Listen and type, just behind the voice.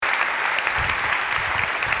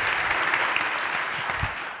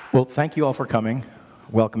Well, thank you all for coming.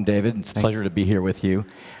 Welcome, David. It's a pleasure to be here with you.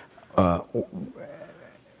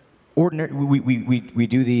 We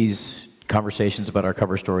do these conversations about our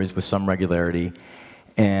cover stories with some regularity,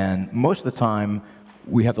 and most of the time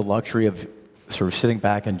we have the luxury of sort of sitting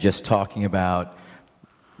back and just talking about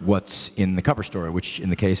what's in the cover story, which in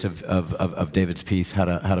the case of David's piece, How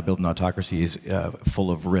to Build an Autocracy, is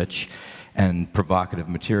full of rich and provocative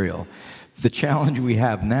material. The challenge we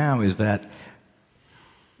have now is that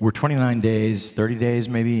we're 29 days, 30 days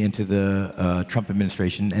maybe into the Trump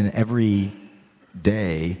administration, and every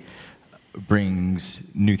day brings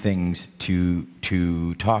new things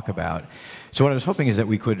to talk about. So what I was hoping is that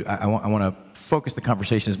we could, I want to focus the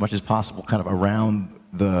conversation as much as possible kind of around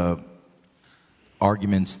the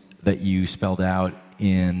arguments that you spelled out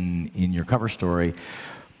in your cover story,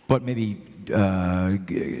 but maybe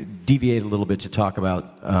deviate a little bit to talk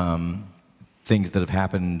about things that have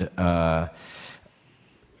happened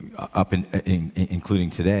including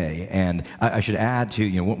today. And I should add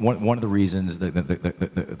to, one of the reasons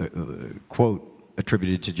the quote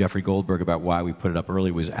attributed to Jeffrey Goldberg about why we put it up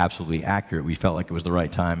early was absolutely accurate. We felt like it was the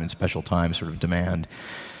right time, and special times sort of demand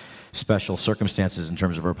special circumstances in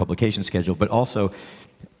terms of our publication schedule. But also,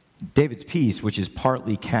 David's piece, which is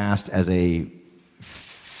partly cast as a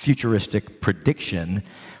futuristic prediction,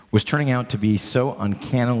 was turning out to be so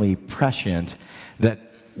uncannily prescient that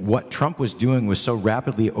what Trump was doing was so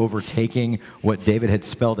rapidly overtaking what David had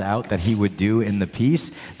spelled out that he would do in the piece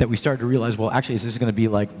that we started to realize, well, actually, this is going to be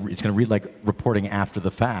like, it's going to read like reporting after the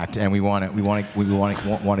fact, and we want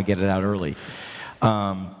to get it out early.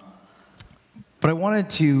 But I wanted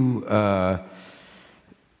to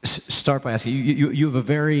start by asking you have a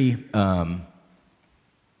very well,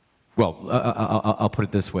 I'll put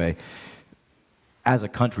it this way. As a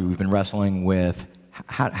country, we've been wrestling with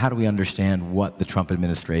how do we understand what the Trump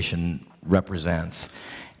administration represents?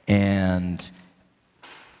 And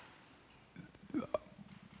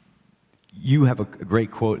you have a great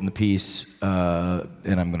quote in the piece, and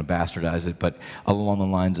I'm going to bastardize it, but along the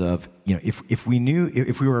lines of, if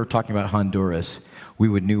we were talking about Honduras, we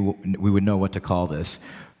would know what to call this,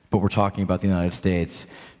 but we're talking about the United States,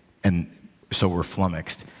 and so we're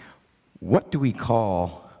flummoxed. What do we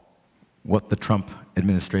call what the Trump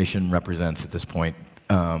administration represents at this point,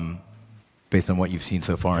 based on what you've seen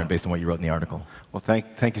so far and based on what you wrote in the article? Well,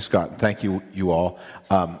 thank you, Scott, and thank you all.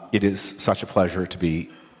 It is such a pleasure to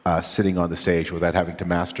be sitting on the stage without having to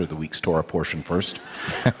master the week's Torah portion first.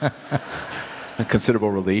 A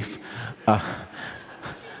considerable relief. The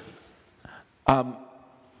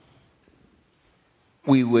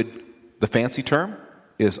fancy term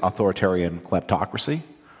is authoritarian kleptocracy.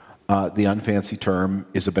 The unfancy term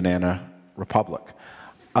is a banana republic.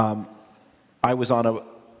 I was on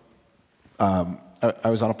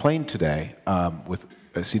a plane today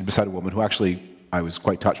seated beside a woman who actually, I was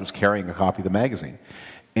quite touched, was carrying a copy of the magazine.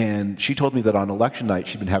 And she told me that on election night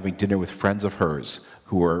she'd been having dinner with friends of hers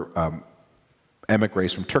who were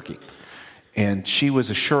emigres from Turkey. And she was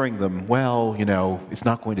assuring them, well, it's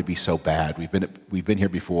not going to be so bad. We've been here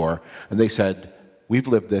before. And they said, we've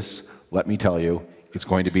lived this. Let me tell you, it's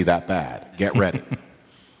going to be that bad. Get ready.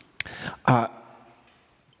 I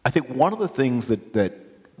think one of the things that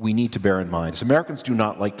we need to bear in mind is Americans do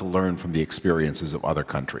not like to learn from the experiences of other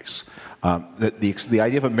countries. The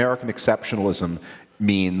idea of American exceptionalism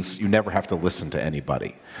means you never have to listen to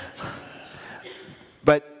anybody.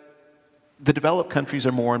 But the developed countries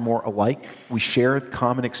are more and more alike. We share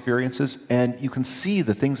common experiences, and you can see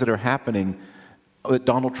the things that are happening that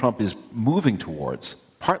Donald Trump is moving towards,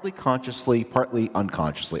 partly consciously, partly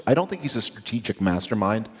unconsciously. I don't think he's a strategic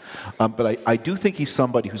mastermind, but I do think he's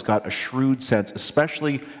somebody who's got a shrewd sense,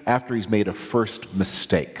 especially after he's made a first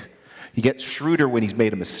mistake. He gets shrewder when he's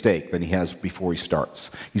made a mistake than he has before he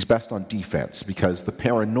starts. He's best on defense because the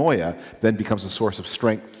paranoia then becomes a source of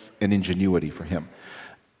strength and ingenuity for him.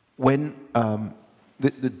 When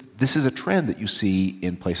this is a trend that you see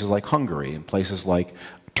in places like Hungary, in places like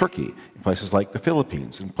Turkey, in places like the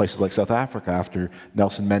Philippines, in places like South Africa after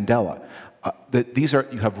Nelson Mandela.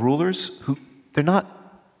 You have rulers who, they're not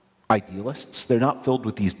idealists. They're not filled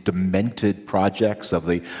with these demented projects of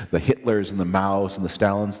the Hitlers and the Maos and the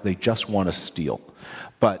Stalins. They just want to steal.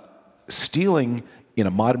 But stealing in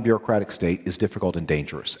a modern bureaucratic state is difficult and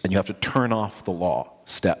dangerous, and you have to turn off the law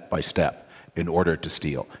step by step in order to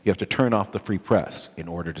steal. You have to turn off the free press in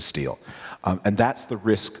order to steal. And that's the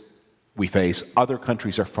risk we face. Other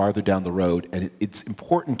countries are farther down the road, and it's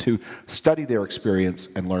important to study their experience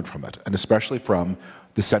and learn from it, and especially from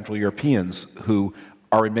the Central Europeans who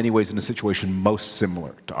are in many ways in a situation most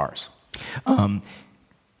similar to ours.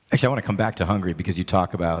 Actually, I want to come back to Hungary because you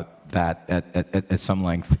talk about that at some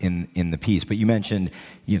length in the piece. But you mentioned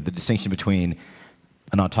the distinction between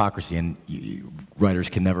an autocracy, and writers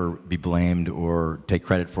can never be blamed or take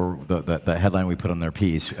credit for the headline we put on their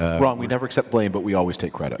piece. Wrong. We never accept blame, but we always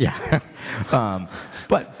take credit. Yeah.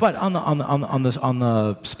 But on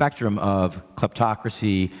the spectrum of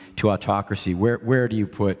kleptocracy to autocracy, where do you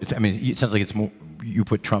put? It sounds like it's more, you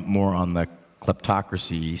put Trump more on the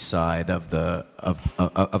kleptocracy side of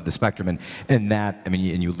the spectrum, and that, and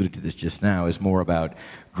you alluded to this just now, is more about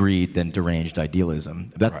greed than deranged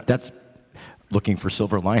idealism. That's looking for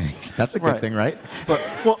silver linings. That's a good thing, right?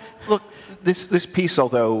 Well, look, this piece,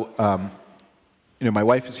 although my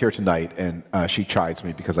wife is here tonight, and she chides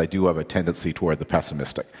me because I do have a tendency toward the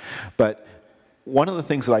pessimistic. But one of the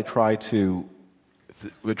things that I try to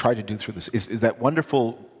do through this is that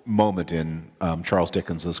wonderful moment in Charles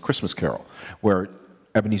Dickens's Christmas Carol, where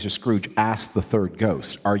Ebenezer Scrooge asks the third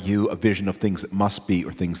ghost, "Are you a vision of things that must be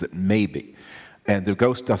or things that may be?" And the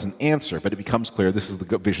ghost doesn't answer, but it becomes clear this is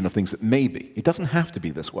the vision of things that may be. It doesn't have to be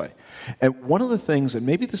this way. And one of the things, and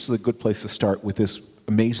maybe this is a good place to start with this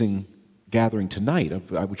amazing gathering tonight,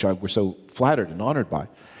 which we're so flattered and honored by.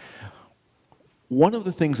 One of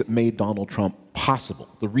the things that made Donald Trump possible,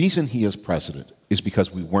 the reason he is president, is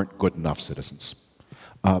because we weren't good enough citizens.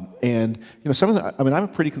 Some of the, I'm a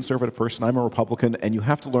pretty conservative person. I'm a Republican, and you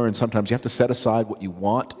have to learn sometimes you have to set aside what you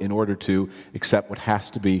want in order to accept what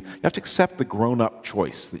has to be. You have to accept the grown-up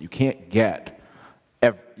choice that you can't get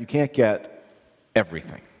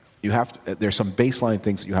everything. There's some baseline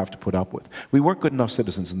things that you have to put up with. We weren't good enough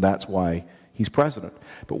citizens, and that's why he's president.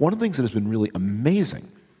 But one of the things that has been really amazing,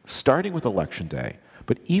 starting with Election Day,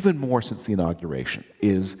 but even more since the inauguration,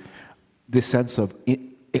 is this sense of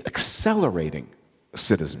accelerating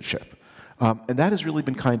citizenship. And that has really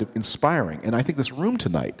been kind of inspiring. And I think this room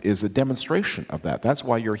tonight is a demonstration of that. That's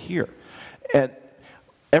why you're here. And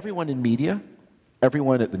everyone in media,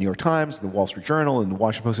 everyone at the New York Times, the Wall Street Journal, and the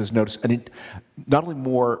Washington Post has noticed not only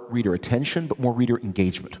more reader attention, but more reader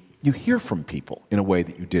engagement. You hear from people in a way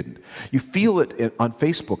that you didn't. You feel it on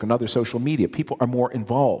Facebook and other social media. People are more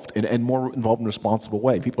involved, and more involved in a responsible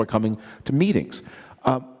way. People are coming to meetings.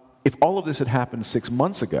 If all of this had happened 6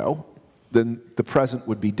 months ago, then the present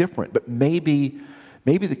would be different. But maybe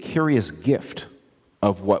the curious gift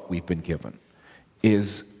of what we've been given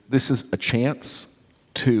is this is a chance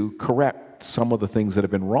to correct some of the things that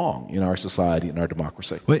have been wrong in our society and our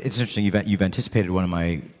democracy. Well, it's interesting. You've anticipated one of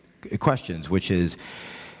my questions, which is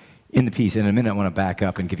in the piece. In a minute, I want to back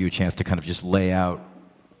up and give you a chance to kind of just lay out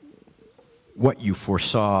what you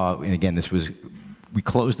foresaw. And again, we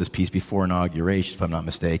closed this piece before inauguration, if I'm not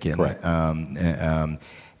mistaken. Correct.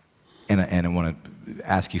 And I want to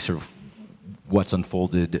ask you sort of what's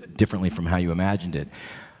unfolded differently from how you imagined it.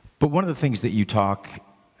 But one of the things that you talk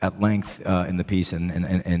at length in the piece and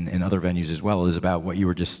other venues as well is about what you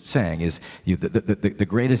were just saying, is the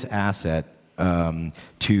greatest asset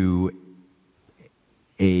to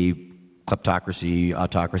a kleptocracy,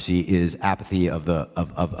 autocracy, is apathy of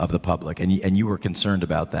the public. And you were concerned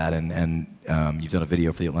about that, and you've done a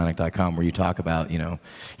video for theatlantic.com where you talk about,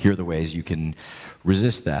 here are the ways you can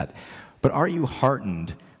resist that. But are you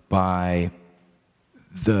heartened by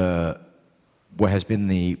what has been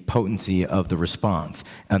the potency of the response,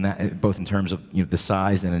 and that both in terms of the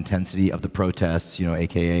size and intensity of the protests,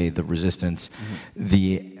 aka the resistance,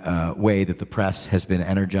 the way that the press has been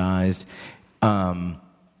energized?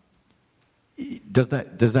 Does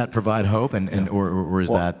that provide hope, or is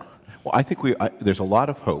that? Well, I think there's a lot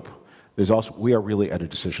of hope. We are really at a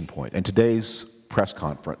decision point, and today's press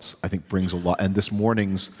conference, I think, brings a lot, and this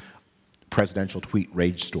morning's presidential tweet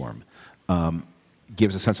rage storm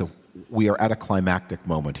gives a sense of we are at a climactic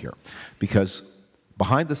moment here, because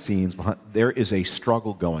behind the scenes, there is a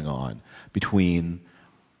struggle going on between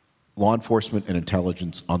law enforcement and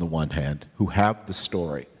intelligence on the one hand, who have the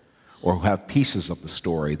story, or who have pieces of the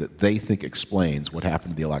story that they think explains what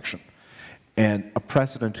happened in the election, and a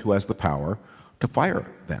president who has the power to fire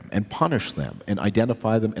them and punish them and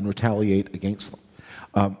identify them and retaliate against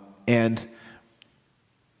them. And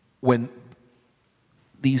when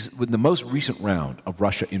the most recent round of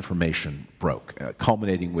Russia information broke,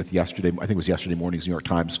 culminating with yesterday, I think it was yesterday morning's New York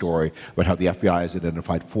Times story about how the FBI has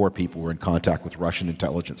identified 4 people who were in contact with Russian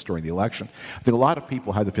intelligence during the election. I think a lot of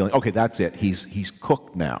people had the feeling, okay, that's it, he's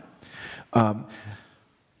cooked now. But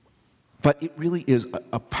it really is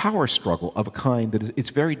a power struggle of a kind that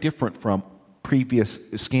it's very different from previous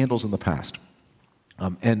scandals in the past,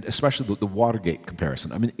 and especially the Watergate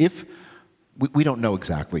comparison. I mean, if we don't know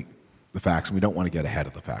exactly the facts, and we don't want to get ahead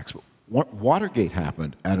of the facts, but Watergate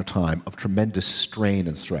happened at a time of tremendous strain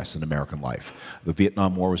and stress in American life. The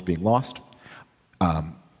Vietnam War was being lost.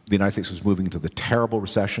 The United States was moving into the terrible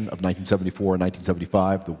recession of 1974 and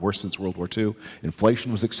 1975, the worst since World War II.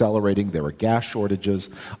 Inflation was accelerating. There were gas shortages.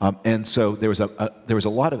 And so there was a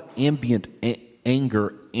lot of ambient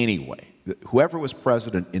anger anyway. Whoever was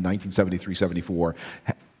president in 1973-74,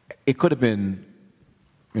 it could have been,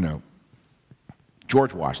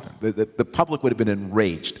 George Washington. The public would have been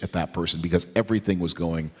enraged at that person because everything was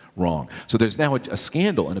going wrong. So there's now a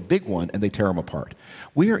scandal, and a big one, and they tear them apart.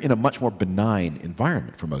 We are in a much more benign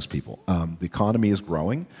environment for most people. The economy is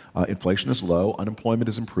growing, inflation is low, unemployment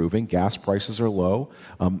is improving, gas prices are low,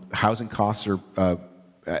 housing costs are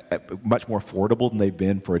much more affordable than they've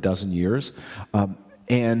been for a dozen years,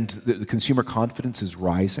 and the consumer confidence is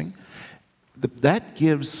rising. That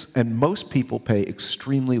gives, and most people pay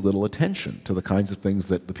extremely little attention to the kinds of things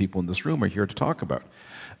that the people in this room are here to talk about.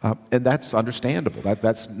 And that's understandable.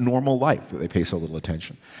 That's normal life, that they pay so little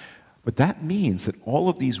attention. But that means that all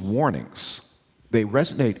of these warnings, they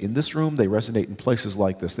resonate in this room, they resonate in places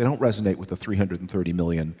like this. They don't resonate with the 330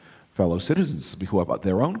 million fellow citizens who have about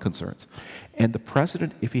their own concerns. And the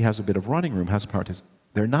president, if he has a bit of running room, has a power to.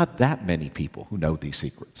 There are not that many people who know these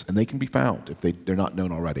secrets, and they can be found if they're not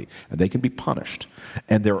known already, and they can be punished.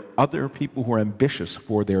 And there are other people who are ambitious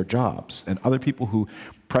for their jobs, and other people who,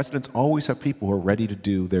 presidents always have people who are ready to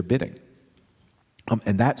do their bidding.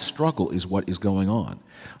 And that struggle is what is going on.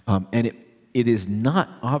 And it is not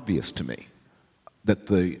obvious to me that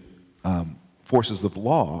the forces of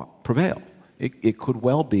law prevail. It could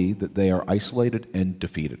well be that they are isolated and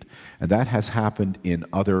defeated. And that has happened in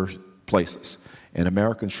other places. And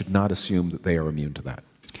Americans should not assume that they are immune to that.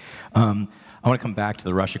 I want to come back to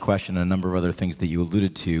the Russia question and a number of other things that you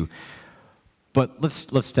alluded to. But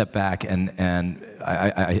let's step back, and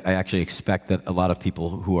I actually expect that a lot of people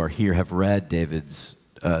who are here have read David's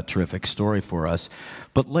terrific story for us.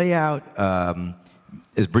 But lay out,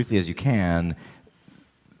 as briefly as you can,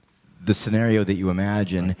 the scenario that you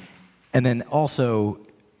imagine, and then also,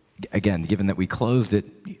 again, given that we closed it,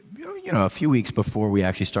 a few weeks before we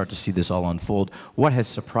actually start to see this all unfold, what has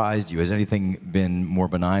surprised you? Has anything been more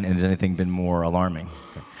benign, and has anything been more alarming?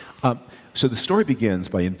 Okay. So the story begins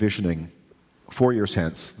by envisioning 4 years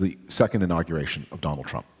hence the second inauguration of Donald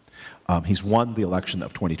Trump. He's won the election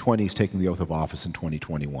of 2020. He's taking the oath of office in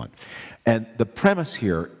 2021. And the premise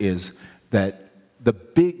here is that the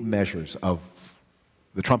big measures of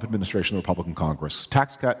the Trump administration, the Republican Congress,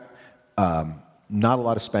 tax cut, not a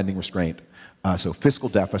lot of spending restraint, so fiscal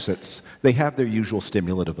deficits, they have their usual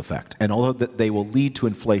stimulative effect. And although they will lead to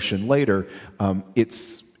inflation later,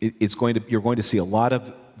 you're going to see a lot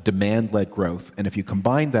of demand-led growth. And if you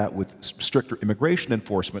combine that with stricter immigration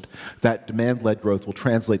enforcement, that demand-led growth will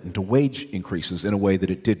translate into wage increases in a way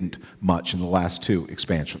that it didn't much in the last two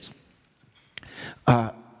expansions.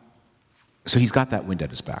 So he's got that wind at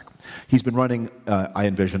his back. He's been running, I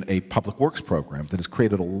envision, a public works program that has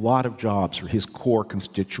created a lot of jobs for his core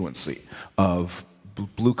constituency of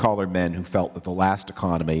blue-collar men who felt that the last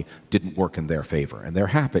economy didn't work in their favor, and they're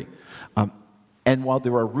happy. And while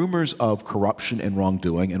there are rumors of corruption and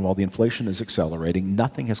wrongdoing, and while the inflation is accelerating,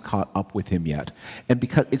 nothing has caught up with him yet. And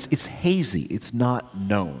because it's hazy, it's not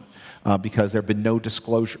known, because there have been no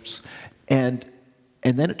disclosures.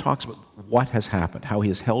 And then it talks about what has happened, how he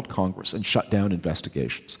has held Congress and shut down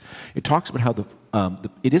investigations. It talks about how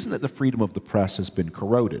it isn't that the freedom of the press has been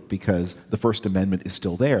corroded, because the First Amendment is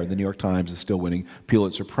still there, and the New York Times is still winning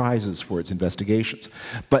Pulitzer Prizes for its investigations.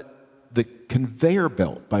 But the conveyor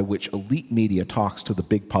belt by which elite media talks to the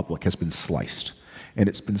big public has been sliced. And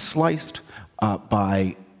it's been sliced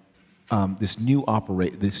by this new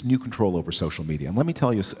control over social media. And let me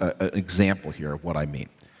tell you an example here of what I mean.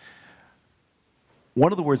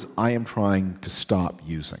 One of the words I am trying to stop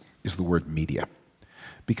using is the word media,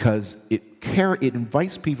 because it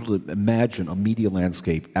invites people to imagine a media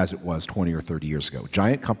landscape as it was 20 or 30 years ago.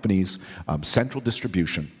 Giant companies, central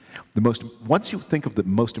distribution. Once you think of the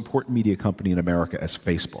most important media company in America as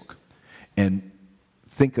Facebook, and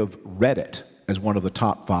think of Reddit as one of the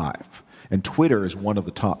top 5, and Twitter as one of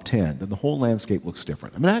the top 10, then the whole landscape looks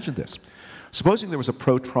different. Imagine this. Supposing there was a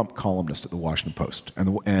pro-Trump columnist at the Washington Post,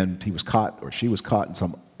 and he was caught, or she was caught in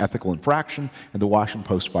some ethical infraction, and the Washington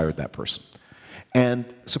Post fired that person. And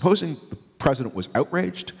supposing the president was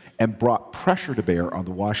outraged and brought pressure to bear on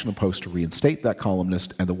the Washington Post to reinstate that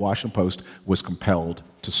columnist, and the Washington Post was compelled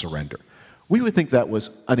to surrender. We would think that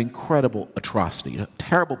was an incredible atrocity, a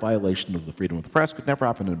terrible violation of the freedom of the press, could never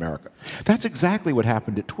happen in America. That's exactly what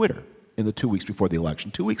happened at Twitter in the 2 weeks before the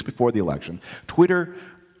election. 2 weeks before the election, Twitter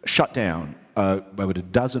shut down about a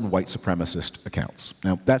dozen white supremacist accounts.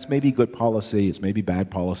 Now, that's maybe good policy, it's maybe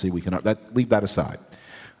bad policy, we can leave that aside.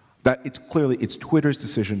 It's Twitter's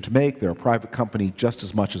decision to make. They're a private company just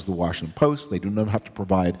as much as the Washington Post. They do not have to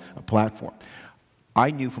provide a platform.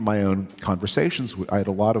 I knew from my own conversations, I had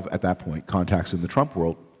a lot of, at that point, contacts in the Trump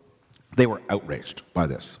world, they were outraged by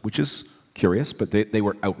this, which is curious, but they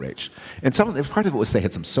were outraged. And part of it was they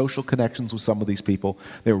had some social connections with some of these people.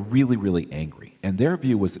 They were really, really angry. And their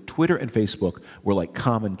view was that Twitter and Facebook were like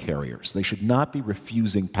common carriers. They should not be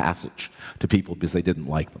refusing passage to people because they didn't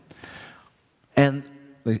like them. And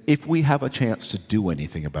if we have a chance to do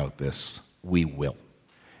anything about this, we will.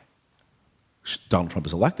 Donald Trump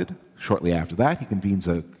is elected. Shortly after that, he convenes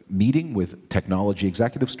a meeting with technology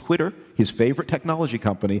executives. Twitter, his favorite technology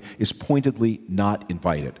company, is pointedly not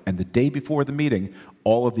invited. And the day before the meeting,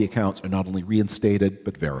 all of the accounts are not only reinstated,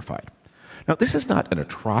 but verified. Now, this is not an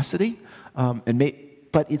atrocity,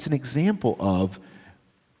 but it's an example of,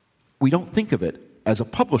 we don't think of it as a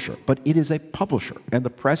publisher, but it is a publisher. And the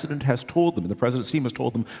president has told them, and the president's team has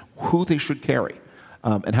told them who they should carry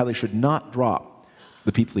and how they should not drop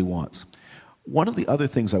the people he wants. One of the other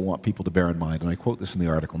things I want people to bear in mind, and I quote this in the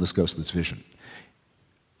article, and this goes to this vision.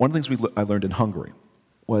 One of the things I learned in Hungary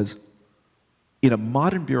was, in a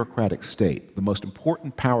modern bureaucratic state, the most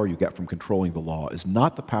important power you get from controlling the law is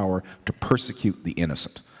not the power to persecute the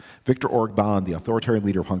innocent. Viktor Orbán, the authoritarian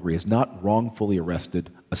leader of Hungary, has not wrongfully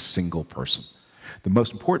arrested a single person. The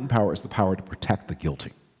most important power is the power to protect the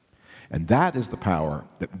guilty. And that is the power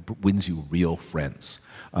that wins you real friends.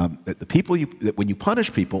 That when you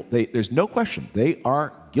punish people, there's no question, they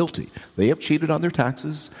are guilty. They have cheated on their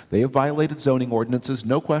taxes, they have violated zoning ordinances,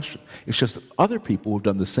 no question. It's just that other people who have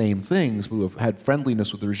done the same things, who have had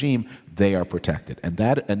friendliness with the regime, they are protected. And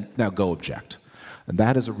now go object. And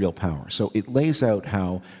that is a real power. So it lays out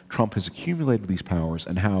how Trump has accumulated these powers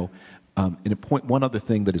and how, one other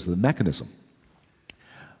thing that is the mechanism.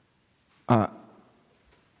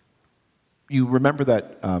 You remember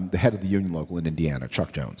that the head of the union local in Indiana,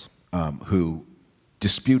 Chuck Jones, who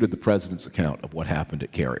disputed the president's account of what happened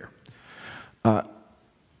at Carrier.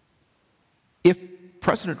 If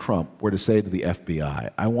President Trump were to say to the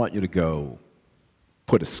FBI, I want you to go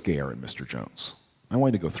put a scare in Mr. Jones, I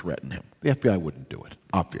want you to go threaten him, the FBI wouldn't do it,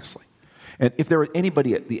 obviously. And if there were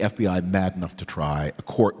anybody at the FBI mad enough to try, a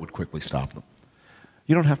court would quickly stop them.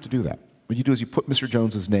 You don't have to do that. What you do is you put Mr.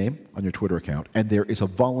 Jones's name on your Twitter account, and there is a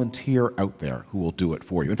volunteer out there who will do it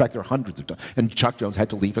for you. In fact, there are hundreds of them. And Chuck Jones had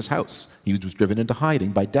to leave his house. He was driven into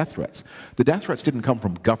hiding by death threats. The death threats didn't come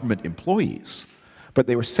from government employees, but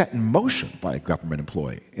they were set in motion by a government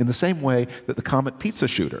employee, in the same way that the Comet Pizza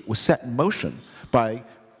shooter was set in motion by,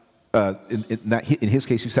 in his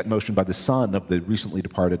case, he was set in motion by the son of the recently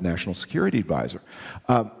departed National Security Advisor.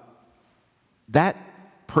 And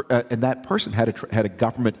that person had a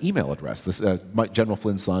government email address. General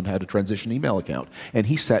Flynn's son had a transition email account, and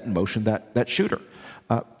he set in motion that shooter.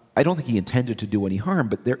 I don't think he intended to do any harm,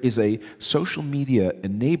 but social media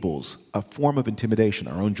enables a form of intimidation.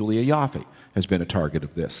 Our own Julia Yaffe has been a target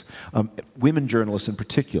of this. Women journalists in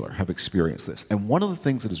particular have experienced this. And one of the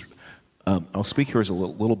things that is, I'll speak here as a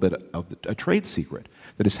little bit of a trade secret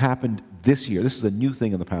that has happened this year. This is a new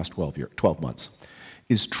thing in the past 12 months.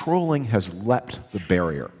 Is trolling has leapt the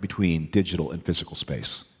barrier between digital and physical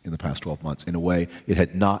space in the past 12 months in a way it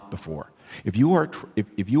had not before. If you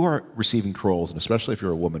are receiving trolls, and especially if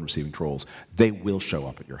you're a woman receiving trolls, they will show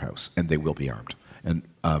up at your house, and they will be armed. And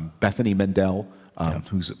Bethany Mendel,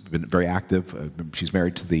 who's been very active, she's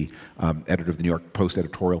married to the editor of the New York Post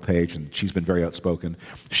editorial page, and she's been very outspoken.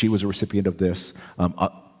 She was a recipient of this.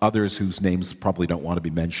 Others whose names probably don't want to be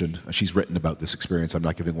mentioned, she's written about this experience. I'm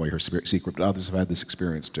not giving away her secret, but others have had this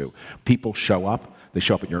experience too. People show up. They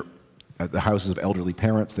show up at the houses of elderly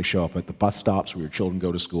parents. They show up at the bus stops where your children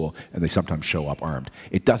go to school, and they sometimes show up armed.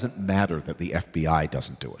 It doesn't matter that the FBI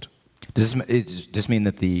doesn't do it. Does it just mean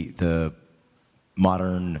that the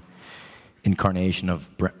modern incarnation of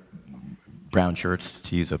brown shirts,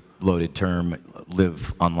 to use a loaded term,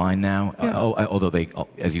 live online now? Yeah. Although they,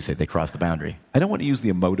 as you say, they cross the boundary. I don't want to use the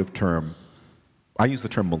emotive term. I use the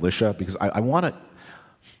term militia because I want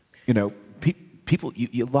to,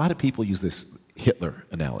 a lot of people use this Hitler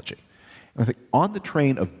analogy. And I think on the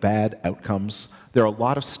train of bad outcomes, there are a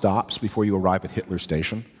lot of stops before you arrive at Hitler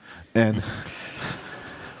Station. And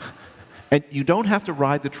and you don't have to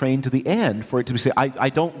ride the train to the end for it to be say, I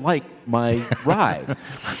don't like my ride.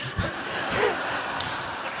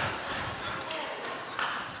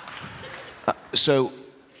 So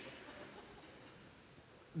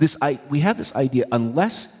we have this idea,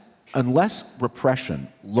 unless unless repression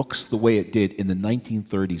looks the way it did in the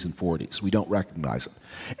 1930s and 40s, we don't recognize it.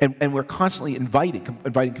 And we're constantly inviting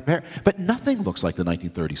compare, but nothing looks like the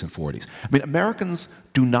 1930s and 40s. I mean, Americans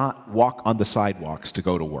do not walk on the sidewalks to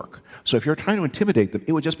go to work. So if you're trying to intimidate them,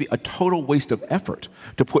 it would just be a total waste of effort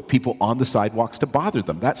to put people on the sidewalks to bother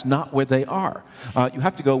them. That's not where they are. You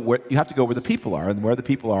have to go where the people are, and where the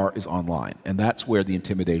people are is online, and that's where the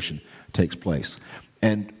intimidation takes place.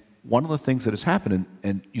 And one of the things that has happened,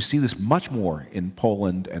 and you see this much more in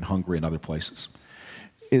Poland and Hungary and other places,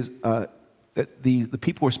 is that the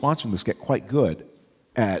people who are sponsoring this get quite good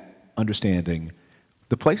at understanding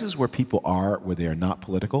the places where people are, where they are not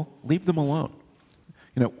political, leave them alone.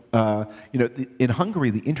 In Hungary,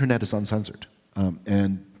 the internet is uncensored,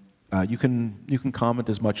 and you can comment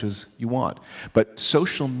as much as you want. But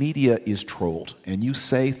social media is trolled, and you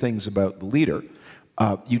say things about the leader,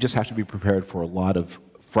 you just have to be prepared for a lot of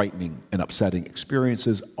frightening and upsetting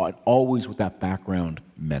experiences, always with that background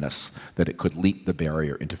menace that it could leap the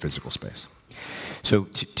barrier into physical space. So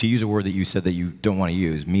to use a word that you said that you don't want to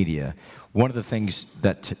use, media, one of the things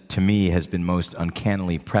that to me has been most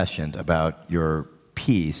uncannily prescient about your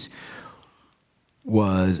piece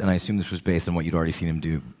was, and I assume this was based on what you'd already seen him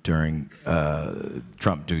do during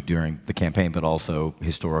Trump do during the campaign, but also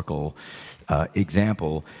historical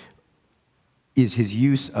example, is his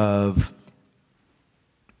use of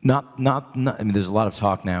not. I mean, there's a lot of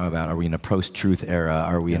talk now about, are we in a post-truth era?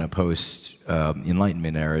 Are we in a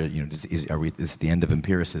post-Enlightenment era? Is the end of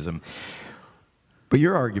empiricism? But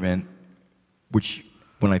your argument, which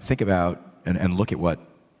when I think about and look at what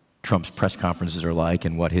Trump's press conferences are like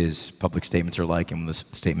and what his public statements are like and the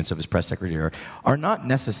statements of his press secretary are not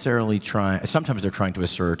necessarily trying. Sometimes they're trying to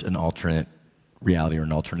assert an alternate reality or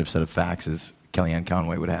an alternative set of facts, as Kellyanne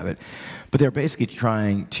Conway would have it. But they're basically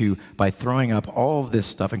trying to, by throwing up all of this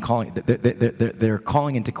stuff and they're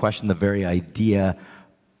calling into question the very idea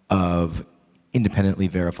of independently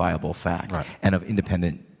verifiable fact, right, and of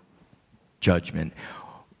independent judgment.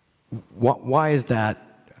 Why is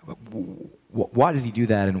that? Why does he do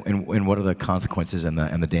that, and what are the consequences and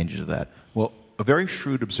the dangers of that? Well, a very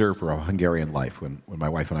shrewd observer of Hungarian life, when my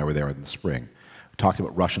wife and I were there in the spring, talked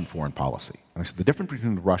about Russian foreign policy. And I said the difference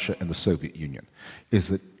between Russia and the Soviet Union is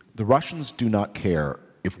that the Russians do not care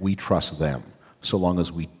if we trust them so long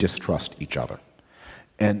as we distrust each other.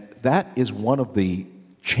 And that is one of the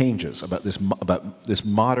changes about this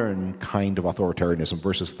modern kind of authoritarianism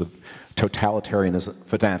versus the totalitarianism,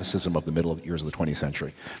 fanaticism of the middle years of the 20th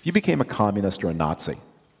century. If you became a communist or a Nazi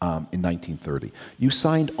in 1930, you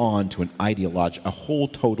signed on to a whole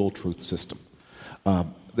total truth system.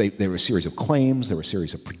 There were a series of claims, there were a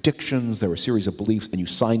series of predictions, there were a series of beliefs, and you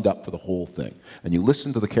signed up for the whole thing. And you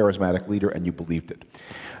listened to the charismatic leader, and you believed it.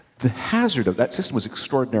 The hazard of that system was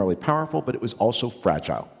extraordinarily powerful, but it was also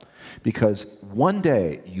fragile. Because one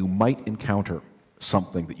day you might encounter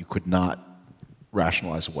something that you could not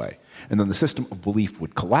rationalize away. And then the system of belief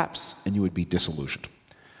would collapse, and you would be disillusioned.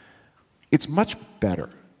 It's much better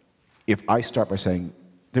if I start by saying,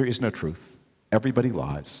 there is no truth. Everybody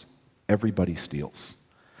lies. Everybody steals.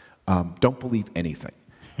 Don't believe anything.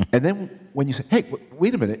 And then when you say, hey,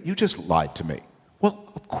 wait a minute, you just lied to me.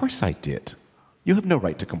 Well, of course I did. You have no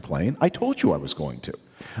right to complain. I told you I was going to.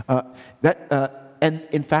 And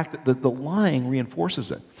in fact, the lying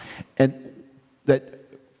reinforces it. And that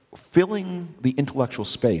filling the intellectual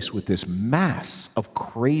space with this mass of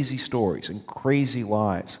crazy stories and crazy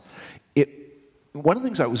lies, one of the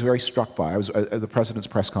things I was very struck by, I was at the president's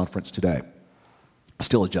press conference today,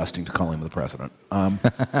 still adjusting to calling him the president.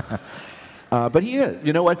 But he is.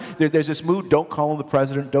 You know what? There's this mood, don't call him the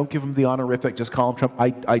president, don't give him the honorific, just call him Trump.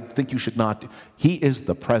 I think you should not. He is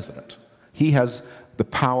the president. He has the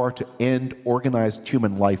power to end organized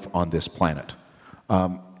human life on this planet.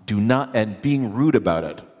 And being rude about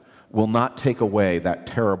it will not take away that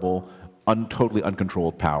terrible, totally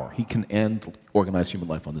uncontrolled power. He can end organized human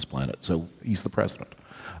life on this planet, so he's the president.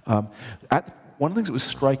 One of the things that was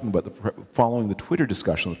striking about following the Twitter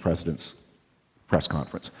discussion of the president's press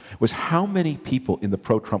conference was how many people in the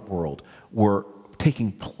pro-Trump world were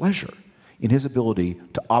taking pleasure in his ability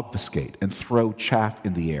to obfuscate and throw chaff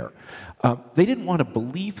in the air. They didn't want to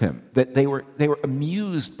believe him, that they were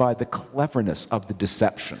amused by the cleverness of the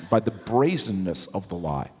deception, by the brazenness of the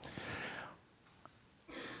lie.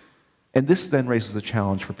 And this then raises the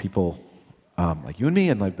challenge for people like you and me,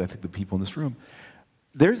 and I think the people in this room.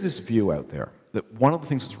 There's this view out there that one of the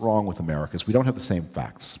things that's wrong with America is we don't have the same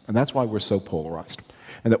facts, and that's why we're so polarized.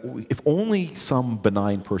 And that if only some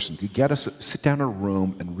benign person could get us to sit down in a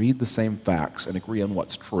room and read the same facts and agree on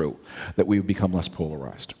what's true, that we would become less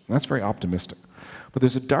polarized. And that's very optimistic. But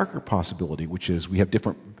there's a darker possibility, which is we have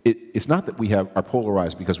different, it's not that we are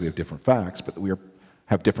polarized because we have different facts, but that we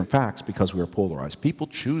have different facts because we are polarized. People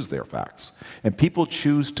choose their facts, and people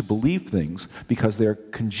choose to believe things because they're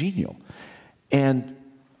congenial. And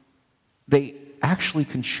they actually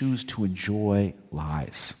can choose to enjoy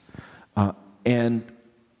lies. And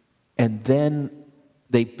then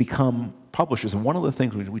they become publishers. And one of the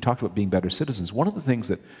things, we talked about being better citizens, one of the things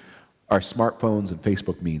that our smartphones and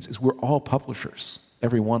Facebook means is we're all publishers,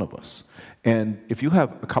 every one of us. And if you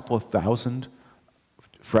have a couple of thousand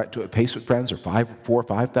Facebook friends, or 4,000 or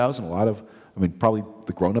 5,000, a lot of, I mean, probably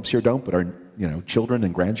the grown-ups here don't, but our children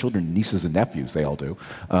and grandchildren, nieces and nephews, they all do.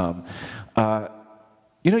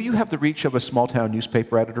 You have the reach of a small-town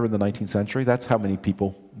newspaper editor in the 19th century. That's how many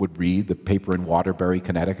people would read the paper in Waterbury,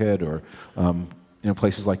 Connecticut, or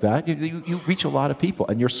places like that. You reach a lot of people,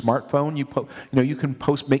 and your smartphone, you can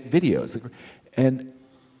make videos, and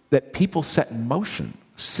that people set in motion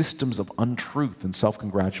systems of untruth and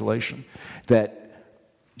self-congratulation that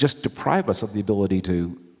just deprive us of the ability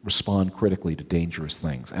to respond critically to dangerous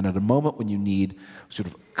things. And at a moment when you need sort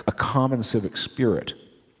of a common civic spirit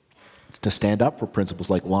to stand up for principles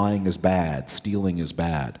like lying is bad, stealing is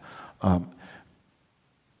bad,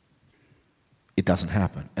 it doesn't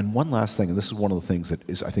happen. And one last thing, and this is one of the things that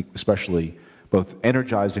is, I think, especially both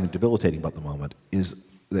energizing and debilitating about the moment, is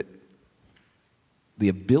that the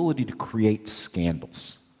ability to create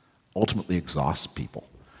scandals ultimately exhausts people.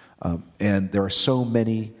 And there are so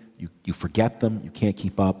many, you forget them, you can't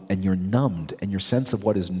keep up, and you're numbed, and your sense of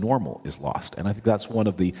what is normal is lost. And I think that's one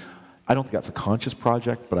of the, I don't think that's a conscious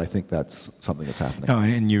project, but I think that's something that's happening. No,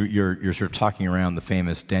 and you're sort of talking around the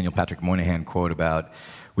famous Daniel Patrick Moynihan quote about,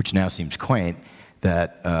 which now seems quaint,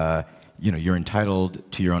 that you're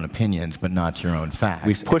entitled to your own opinions, but not to your own facts.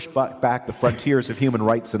 We've pushed back the frontiers of human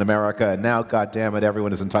rights in America, and now, goddammit,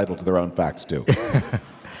 everyone is entitled to their own facts too.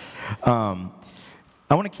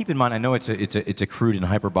 I want to keep in mind, I know it's a crude and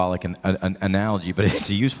hyperbolic an analogy, but it's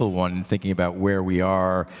a useful one in thinking about where we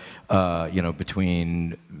are,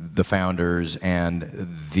 between the founders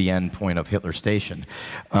and the end point of Hitler's station,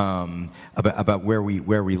 about where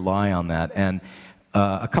we lie on that. And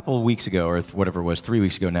a couple of weeks ago, or whatever it was, 3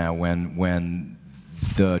 weeks ago now, when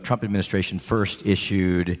the Trump administration first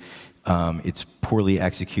issued its poorly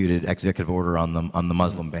executed executive order on the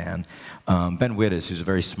Muslim ban, Ben Wittes, who's a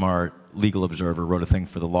very smart legal observer, wrote a thing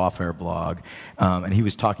for the Lawfare blog, and he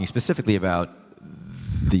was talking specifically about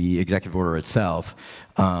the executive order itself,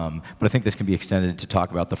 but I think this can be extended to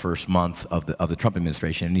talk about the first month of the Trump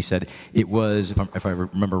administration. And he said it was, if I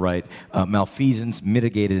remember right, malfeasance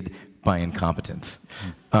mitigated by incompetence,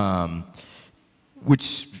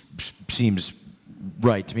 which seems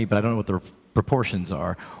right to me, but I don't know what the proportions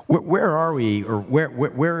are. Where are we, or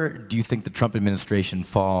where do you think the Trump administration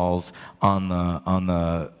falls on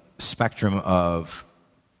the spectrum of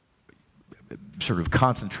sort of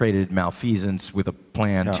concentrated malfeasance with a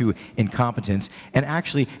plan to incompetence, and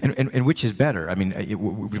actually, and which is better? I mean,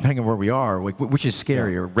 depending on where we are, like, which is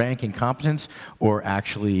scarier, rank incompetence or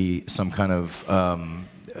actually some kind of,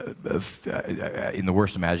 in the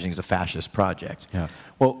worst imaginings, a fascist project? Yeah.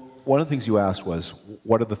 Well, one of the things you asked was,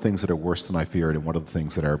 what are the things that are worse than I feared, and what are the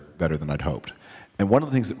things that are better than I'd hoped? And one of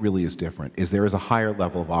the things that really is different is there is a higher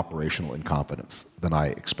level of operational incompetence than I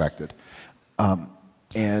expected.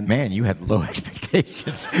 And man, you had low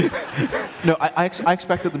expectations. No, I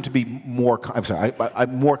expected them to be more. I'm sorry,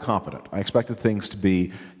 I'm more competent. I expected things to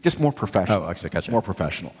be just more professional. Oh, actually, gotcha. More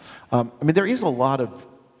professional. I mean, there is a lot of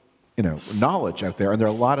knowledge out there, and there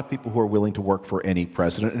are a lot of people who are willing to work for any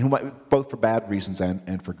president, and who might, both for bad reasons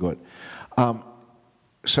and for good.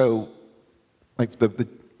 So, like the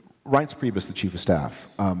Reince Priebus, the chief of staff,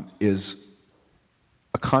 is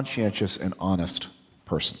a conscientious and honest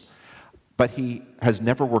person. But he has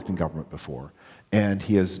never worked in government before, and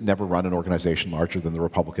he has never run an organization larger than the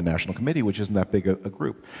Republican National Committee, which isn't that big a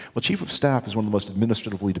group. Well, chief of staff is one of the most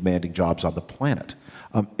administratively demanding jobs on the planet.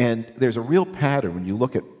 And there's a real pattern when you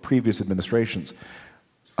look at previous administrations.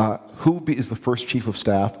 Who is the first chief of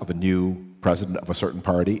staff of a new president of a certain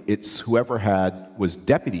party? It's whoever was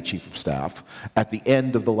deputy chief of staff at the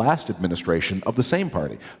end of the last administration of the same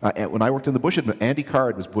party. And when I worked in the Bush administration, Andy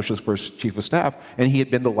Card was Bush's first chief of staff, and he had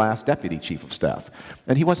been the last deputy chief of staff.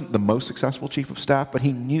 And he wasn't the most successful chief of staff, but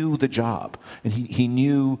he knew the job, and he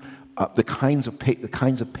knew the kinds of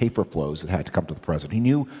paper flows that had to come to the president. He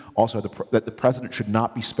knew also that the president should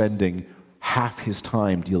not be spending half his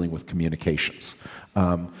time dealing with communications.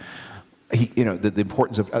 The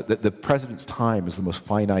importance of the president's time is the most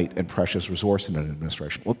finite and precious resource in an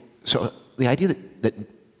administration. Well, so the idea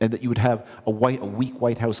that you would have a weak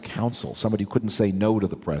White House counsel, somebody who couldn't say no to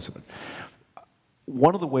the president,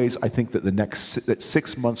 one of the ways I think that that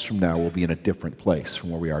 6 months from now we'll be in a different place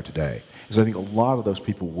from where we are today is I think a lot of those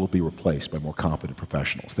people will be replaced by more competent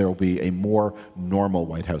professionals. There will be a more normal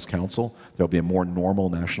White House counsel. There will be a more normal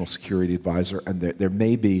national security advisor, and there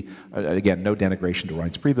may be, again, no denigration to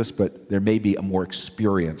Reince Priebus, but there may be a more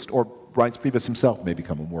experienced, or Reince Priebus himself may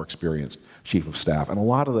become a more experienced chief of staff. And a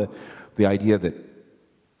lot of the idea that,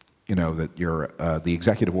 you know, that the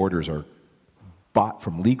executive orders are bought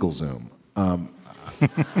from LegalZoom.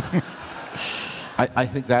 I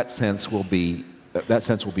think that sense will be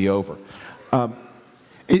over. And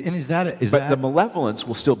But the malevolence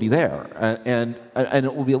will still be there, and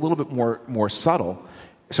it will be a little bit more subtle.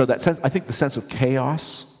 So that sense, I think the sense of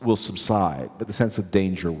chaos will subside, but the sense of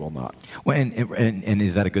danger will not. Well, and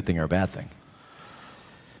is that a good thing or a bad thing?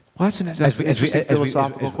 Well, that's an interesting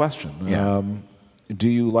philosophical question. Yeah. Do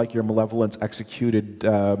you like your malevolence executed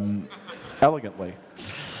elegantly?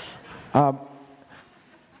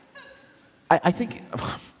 I think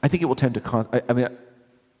it will tend to.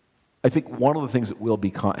 I think one of the things that will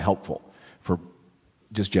be helpful for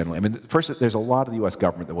just generally. I mean, first, there's a lot of the U.S.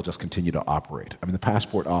 government that will just continue to operate. I mean, the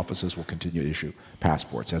passport offices will continue to issue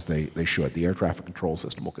passports as they should. The air traffic control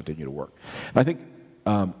system will continue to work. And I think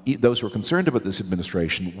those who are concerned about this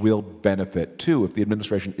administration will benefit too if the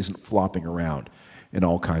administration isn't flopping around in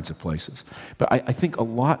all kinds of places. But I think a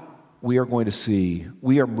lot we are going to see.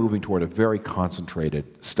 We are moving toward a very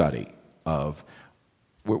concentrated study of.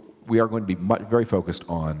 We are going to be very focused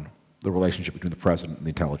on the relationship between the president and the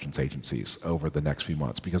intelligence agencies over the next few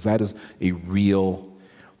months, because that is a real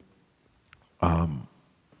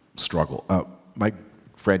struggle. My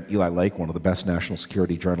friend Eli Lake, one of the best national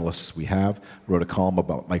security journalists we have, wrote a column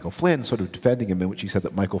about Michael Flynn, sort of defending him, in which he said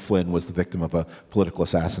that Michael Flynn was the victim of a political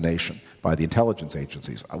assassination by the intelligence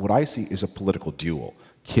agencies. What I see is a political duel,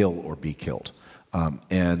 kill or be killed.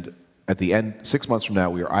 And at the end, 6 months from now,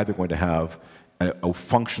 we are either going to have a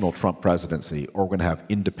functional Trump presidency, or we're going to have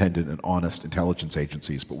independent and honest intelligence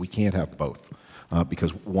agencies, but we can't have both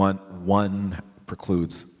because one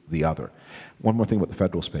precludes the other. One more thing about the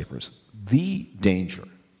Federalist Papers. The danger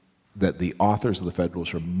that the authors of the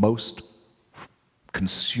Federalist were most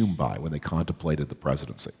consumed by when they contemplated the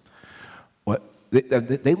presidency.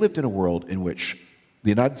 They lived in a world in which the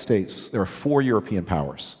United States, there are 4 European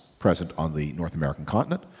powers present on the North American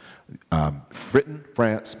continent. Britain,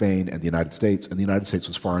 France, Spain, and the United States, and the United States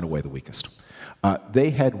was far and away the weakest.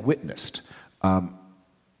 They had witnessed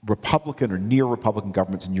Republican or near-Republican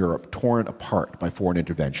governments in Europe torn apart by foreign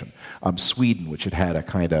intervention. Sweden, which had had a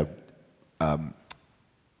kind of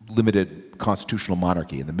limited constitutional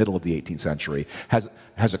monarchy in the middle of the 18th century,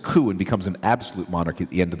 has a coup and becomes an absolute monarchy at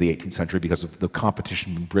the end of the 18th century because of the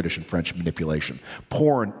competition from British and French manipulation.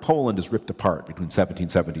 Poland is ripped apart between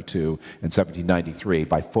 1772 and 1793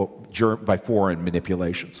 by foreign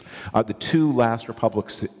manipulations. The 2 last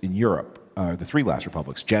republics in Europe, the 3 last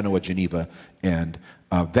republics, Genoa, Geneva, and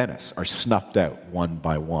Venice, are snuffed out one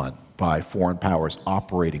by foreign powers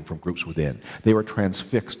operating from groups within. They were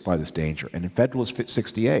transfixed by this danger. And in Federalist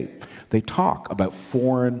 68, they talk about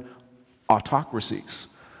foreign autocracies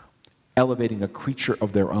elevating a creature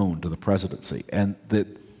of their own to the presidency. And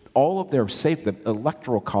all of their the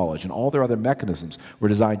electoral college and all their other mechanisms were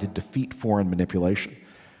designed to defeat foreign manipulation.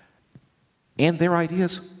 And their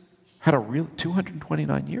ideas had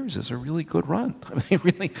 229 years is a really good run. I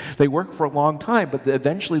mean, they work for a long time, but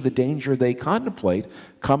eventually the danger they contemplate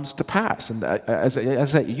comes to pass. And as I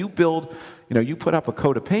said, you put up a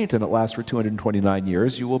coat of paint and it lasts for 229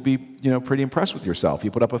 years, you will be, pretty impressed with yourself. You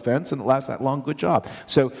put up a fence and it lasts that long, good job.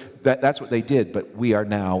 So that's what they did, but we are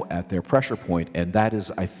now at their pressure point, and that is,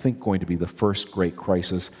 I think, going to be the first great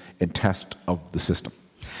crisis and test of the system.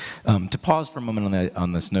 To pause for a moment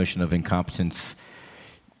on this notion of incompetence,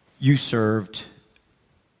 you served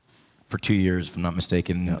for 2 years, if I'm not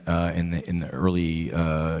mistaken, in the early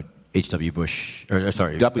W. Bush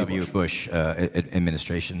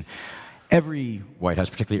administration. Every White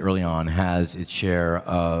House, particularly early on, has its share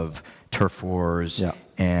of turf wars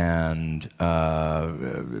and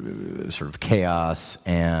sort of chaos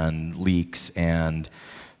and leaks and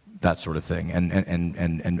that sort of thing,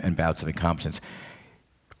 and bouts of incompetence.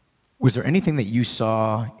 Was there anything that you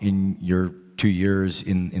saw in your 2 years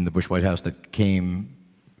in the Bush White House that came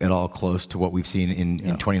at all close to what we've seen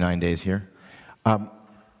in 29 days here?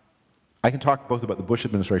 I can talk both about the Bush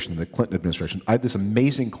administration and the Clinton administration. I had this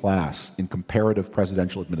amazing class in comparative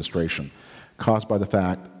presidential administration caused by the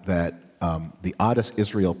fact that the Adas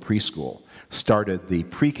Israel preschool started the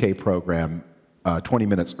pre-K program 20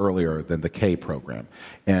 minutes earlier than the K program.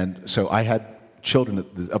 And so I had children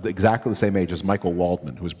of exactly the same age as Michael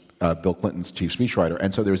Waldman, who was Bill Clinton's chief speechwriter.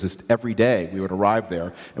 And so there was this, every day we would arrive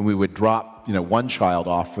there and we would drop one child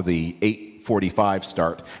off for the 8:45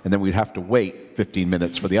 start, and then we'd have to wait 15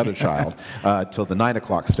 minutes for the other child till the 9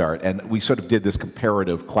 o'clock start. And we sort of did this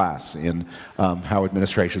comparative class in how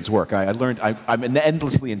administrations work. I learned, I'm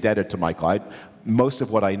endlessly indebted to Michael. Most of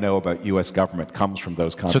what I know about U.S. government comes from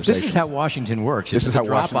those conversations. So this is how Washington works. This is how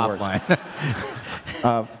drop-off line.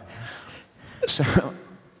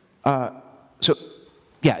 So,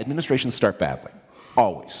 yeah, administrations start badly,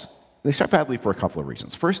 always. They start badly for a couple of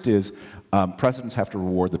reasons. First is presidents have to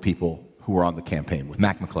reward the people who are on the campaign with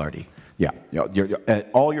Mac McClarty. Yeah,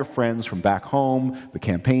 all your friends from back home, the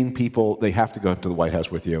campaign people, they have to go to the White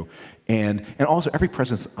House with you. And also, every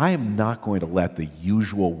president says, I am not going to let the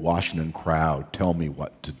usual Washington crowd tell me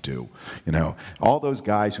what to do. All those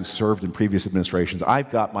guys who served in previous administrations,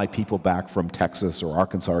 I've got my people back from Texas or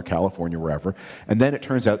Arkansas or California, wherever, and then it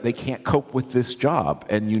turns out they can't cope with this job,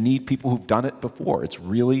 and you need people who've done it before. It's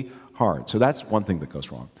really hard. So that's one thing that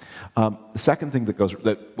goes wrong. The second thing that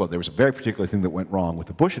well, there was a very particular thing that went wrong with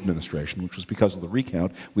the Bush administration, which was because of the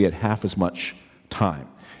recount, we had half as much time.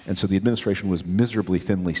 And so the administration was miserably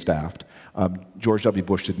thinly staffed. George W.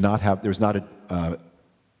 Bush did not have, there was not a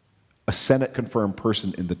Senate-confirmed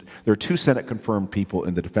person there are 2 Senate-confirmed people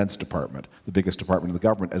in the Defense Department, the biggest department in the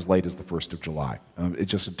government, as late as the 1st of July. It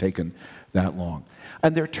just had taken that long.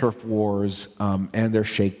 And there are turf wars, and there are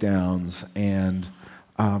shakedowns, and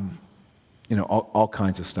all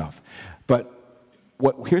kinds of stuff. But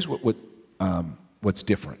here's what's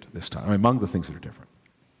different this time, among the things that are different.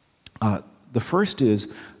 The first is,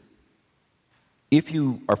 if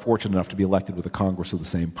you are fortunate enough to be elected with a Congress of the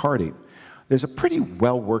same party, there's a pretty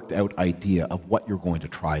well-worked out idea of what you're going to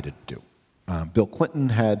try to do. Bill Clinton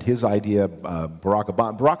had his idea. Barack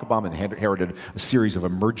Obama inherited a series of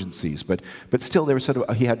emergencies, but still there was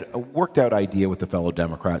he had a worked out idea with the fellow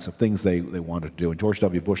Democrats of things they wanted to do, and George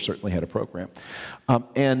W. Bush certainly had a program.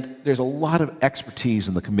 And there's a lot of expertise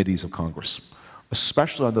in the committees of Congress,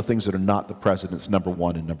 especially on the things that are not the president's number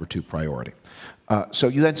 1 and number 2 priority. So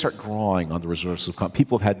you then start drawing on the resources of Congress.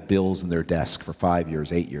 People have had bills in their desk for 5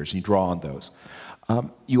 years, 8 years, and you draw on those.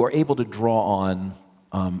 You are able to draw on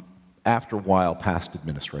after a while, past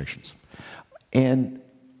administrations. And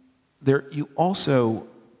you also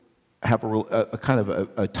have a kind of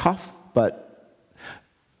a tough but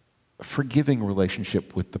forgiving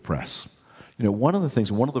relationship with the press. One of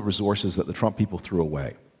the resources that the Trump people threw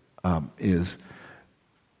away is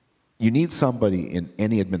you need somebody in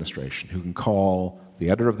any administration who can call the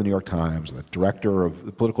editor of the New York Times, the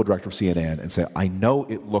political director of CNN, and say, I know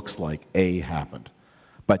it looks like A happened,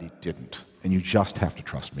 but it didn't. And you just have to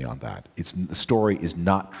trust me on that. The story is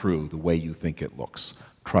not true the way you think it looks.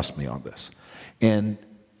 Trust me on this. And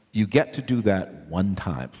you get to do that one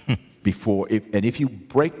time and if you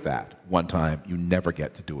break that one time, you never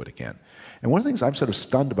get to do it again. And one of the things I'm sort of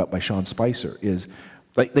stunned about by Sean Spicer is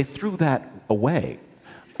they threw that away.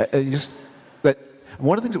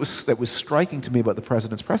 One of the things that was striking to me about the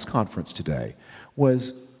president's press conference today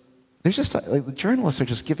was there's just the journalists are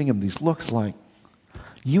just giving him these looks like,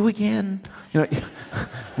 you again?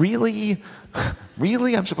 Really?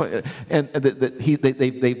 Really? I'm supposed. And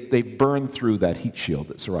they burned through that heat shield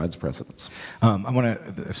that surrounds presidents. So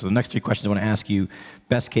the next 3 questions I want to ask you: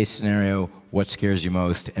 best case scenario, what scares you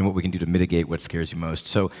most, and what we can do to mitigate what scares you most.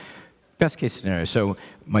 So, best case scenario. So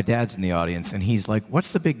my dad's in the audience, and he's like,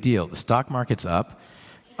 "What's the big deal? The stock market's up.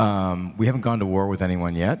 We haven't gone to war with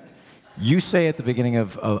anyone yet." You say at the beginning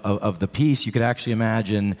of the piece, you could actually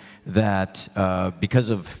imagine that because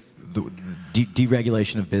of the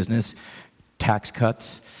deregulation of business, tax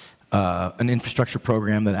cuts, an infrastructure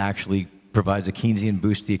program that actually provides a Keynesian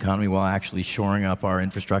boost to the economy while actually shoring up our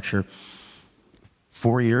infrastructure,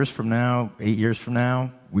 4 years from now, 8 years from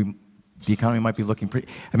now, the economy might be looking pretty.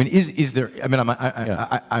 I mean, is there? I mean,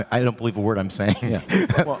 I don't believe a word I'm saying. Yeah.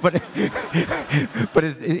 Well, but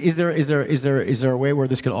is there a way where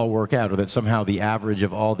this could all work out, or that somehow the average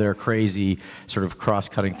of all their crazy sort of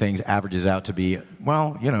cross-cutting things averages out to be,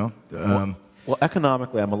 well, Well,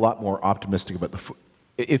 economically, I'm a lot more optimistic about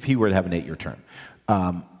if he were to have an 8-year term,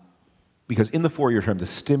 because in the 4-year term, the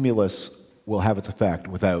stimulus will have its effect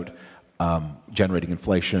without generating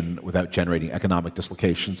inflation, without generating economic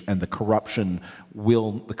dislocations, and the corruption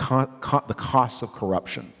the costs of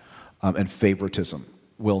corruption and favoritism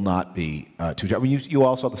will not be too. I mean, you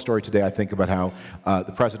all saw the story today, I think, about how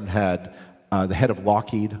the president had the head of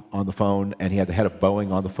Lockheed on the phone, and he had the head of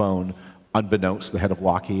Boeing on the phone, unbeknownst to the head of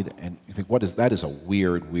Lockheed. And you think, that is a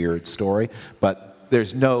weird, weird story. But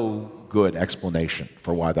there's no good explanation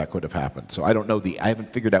for why that could have happened. So I don't know I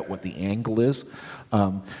haven't figured out what the angle is,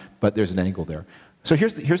 but there's an angle there. So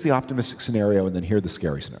here's the optimistic scenario, and then here's the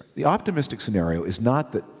scary scenario. The optimistic scenario is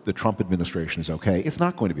not that the Trump administration is okay. It's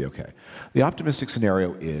not going to be okay. The optimistic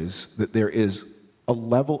scenario is that there is a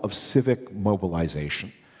level of civic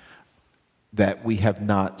mobilization that we have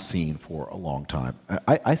not seen for a long time.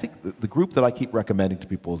 I think the group that I keep recommending to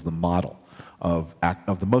people as the model of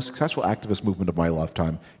the most successful activist movement of my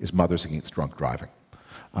lifetime is Mothers Against Drunk Driving,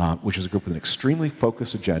 which is a group with an extremely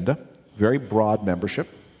focused agenda, very broad membership.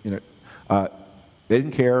 They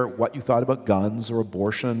didn't care what you thought about guns or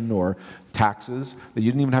abortion or taxes. You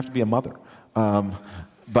didn't even have to be a mother.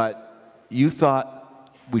 But you thought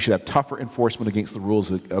we should have tougher enforcement against the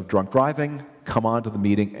rules of drunk driving, come on to the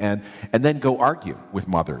meeting, and then go argue with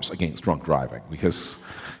Mothers Against Drunk Driving, because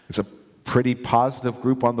it's a pretty positive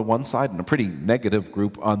group on the one side and a pretty negative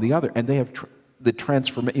group on the other. And they have the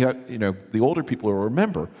transformation. The older people will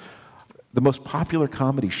remember the most popular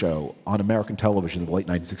comedy show on American television in the late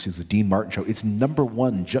 1960s, the Dean Martin Show. Its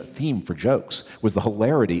 #1 theme for jokes was the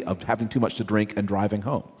hilarity of having too much to drink and driving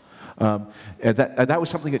home. And that was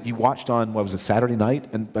something that you watched on, what was it, Saturday night,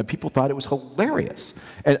 and people thought it was hilarious.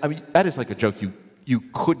 And I mean, that is like a joke you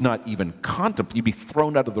could not even contemplate. You'd be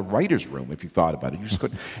thrown out of the writer's room if you thought about it. You just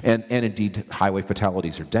couldn't. And indeed, highway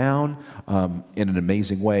fatalities are down in an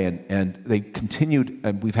amazing way. And they continued,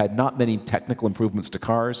 and we've had not many technical improvements to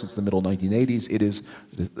cars since the middle 1980s. It is,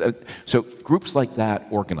 so groups like that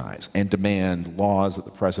organize and demand laws that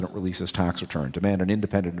the president releases tax return, demand an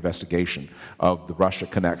independent investigation of the Russia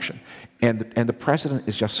connection. And the president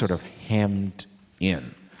is just sort of hemmed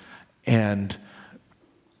in. And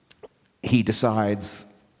he decides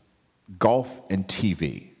golf and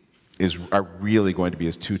TV are really going to be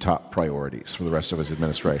his 2 top priorities for the rest of his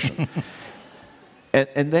administration.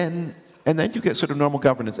 and then you get sort of normal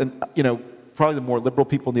governance. And, probably the more liberal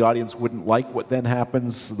people in the audience wouldn't like what then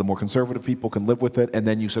happens. The more conservative people can live with it. And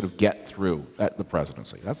then you sort of get through the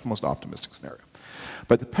presidency. That's the most optimistic scenario.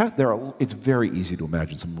 But it's very easy to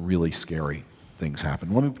imagine some really scary things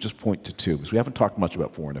happen. Let me just point to 2, because we haven't talked much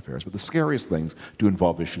about foreign affairs, but the scariest things do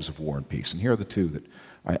involve issues of war and peace. And here are the 2 that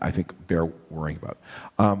I think bear worrying about.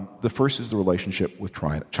 The first is the relationship with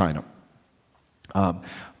China.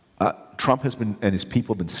 Trump and his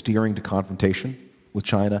people have been steering to confrontation with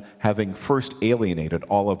China, having first alienated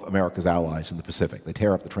all of America's allies in the Pacific. They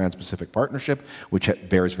tear up the Trans-Pacific Partnership, which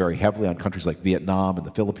bears very heavily on countries like Vietnam and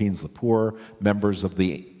the Philippines, the poor members of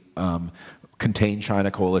the Contain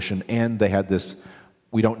China coalition, and they had this,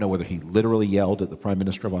 we don't know whether he literally yelled at the Prime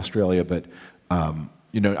Minister of Australia, but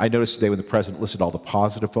I noticed today when the president listed all the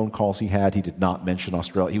positive phone calls he had, he did not mention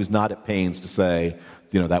Australia. He was not at pains to say,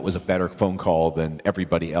 that was a better phone call than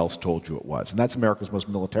everybody else told you it was. And that's America's most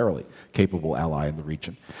militarily capable ally in the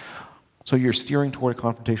region. So you're steering toward a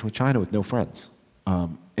confrontation with China with no friends.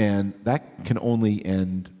 And that can only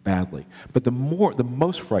end badly. But the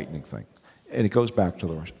most frightening thing, and it goes back to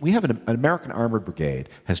the Russians. We have an American armored brigade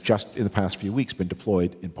has just, in the past few weeks, been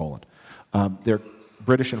deployed in Poland. There are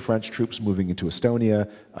British and French troops moving into Estonia,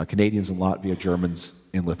 Canadians in Latvia, Germans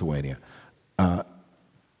in Lithuania.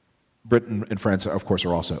 Britain and France, of course,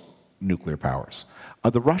 are also nuclear powers.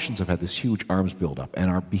 The Russians have had this huge arms buildup and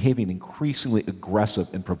are behaving in increasingly aggressive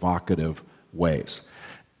and provocative ways.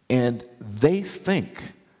 And they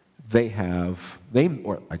think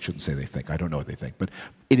or I shouldn't say they think, I don't know what they think, but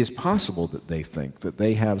it is possible that they think that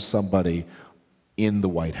they have somebody in the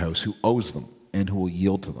White House who owes them and who will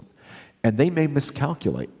yield to them. And they may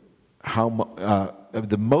miscalculate how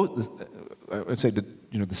I'd say the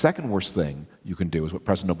second worst thing you can do is what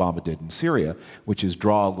President Obama did in Syria, which is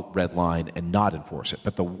draw a red line and not enforce it.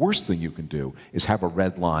 But the worst thing you can do is have a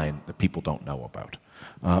red line that people don't know about,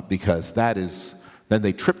 because then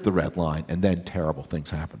they trip the red line, and then terrible things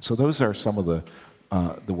happen. So those are some of the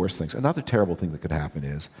worst things. Another terrible thing that could happen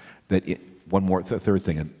is that third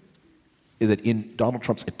thing, is that in Donald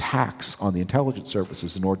Trump's attacks on the intelligence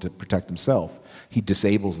services in order to protect himself, he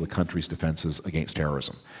disables the country's defenses against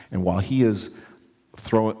terrorism. And while he is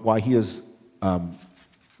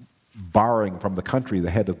barring from the country the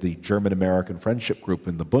head of the German-American Friendship Group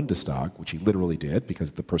in the Bundestag, which he literally did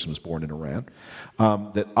because the person was born in Iran,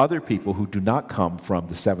 that other people who do not come from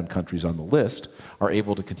the 7 countries on the list are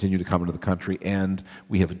able to continue to come into the country, and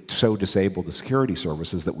we have so disabled the security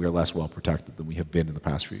services that we are less well protected than we have been in the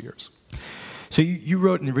past few years. So you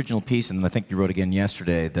wrote in the original piece, and I think you wrote again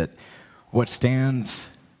yesterday, that what stands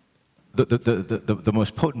the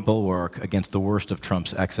most potent bulwark against the worst of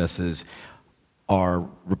Trump's excesses are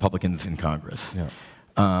Republicans in Congress. Yeah.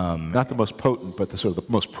 Not the most potent, but the sort of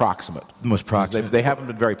the most proximate. The most proximate. They haven't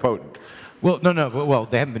been very potent. Well, no. Well,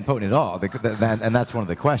 they haven't been potent at all, and that's one of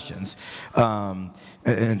the questions. And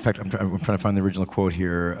in fact, I'm trying to find the original quote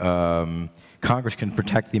here. Congress can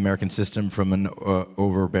protect the American system from an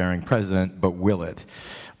overbearing president, but will it?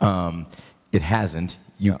 It hasn't.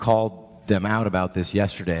 You called them out about this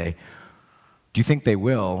yesterday. Do you think they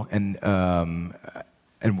will? And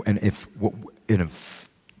if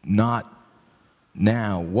not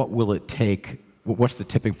now, what will it take? What's the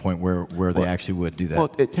tipping point where they actually would do that?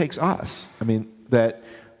 Well, it takes us. I mean, that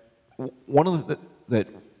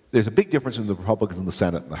there's a big difference in the Republicans in the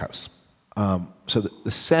Senate and the House. So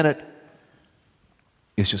the Senate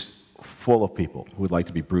is just full of people who would like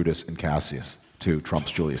to be Brutus and Cassius to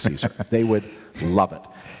Trump's Julius Caesar. They would love it.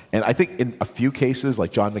 And I think in a few cases,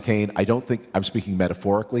 like John McCain, I don't think I'm speaking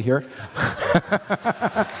metaphorically here.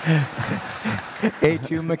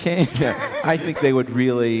 A2 McCain? Yeah, I think they would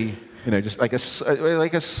really, just like a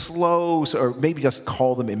slow, or maybe just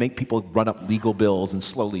call them and make people run up legal bills and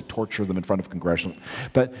slowly torture them in front of congressional.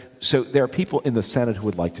 But so there are people in the Senate who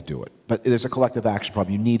would like to do it. But there's a collective action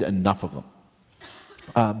problem. You need enough of them.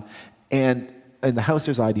 And in the House,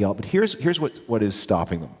 there's ideology. But here's what is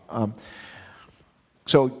stopping them.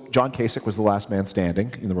 So John Kasich was the last man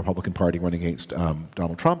standing in the Republican Party running against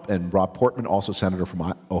Donald Trump, and Rob Portman, also senator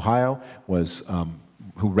from Ohio,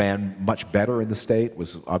 who ran much better in the state,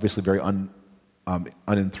 was obviously very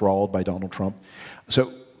unenthralled by Donald Trump.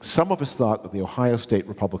 So some of us thought that the Ohio State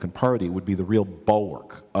Republican Party would be the real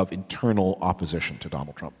bulwark of internal opposition to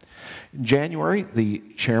Donald Trump. In January, the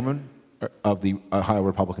chairman of the Ohio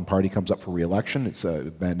Republican Party comes up for re-election. It's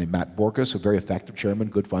a man named Matt Borges, a very effective chairman,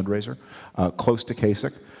 good fundraiser, close to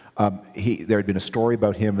Kasich. There had been a story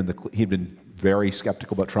about him, he'd been very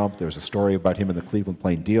skeptical about Trump. There was a story about him in the Cleveland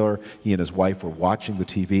Plain Dealer. He and his wife were watching the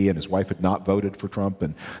TV, and his wife had not voted for Trump,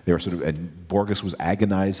 and they were and Borges was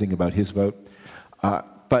agonizing about his vote.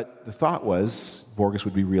 But the thought was Borges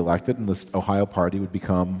would be re-elected, and the Ohio Party would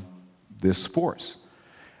become this force.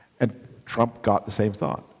 And Trump got the same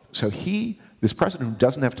thought. So this president who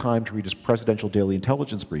doesn't have time to read his presidential daily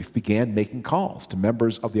intelligence brief began making calls to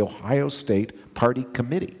members of the Ohio State Party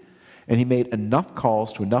Committee. And he made enough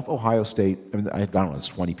calls to enough Ohio State, I don't know, it's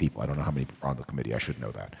 20 people. I don't know how many are on the committee. I should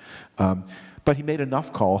know that. But he made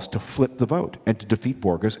enough calls to flip the vote and to defeat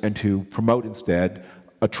Borges and to promote instead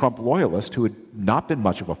a Trump loyalist who had not been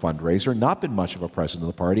much of a fundraiser, not been much of a president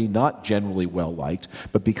of the party, not generally well-liked,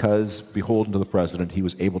 but because beholden to the president, he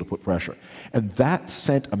was able to put pressure. And that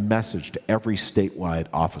sent a message to every statewide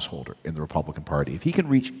office holder in the Republican Party. If he can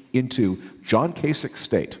reach into John Kasich's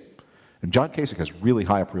state, and John Kasich has really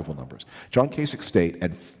high approval numbers, John Kasich's state,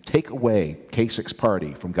 and take away Kasich's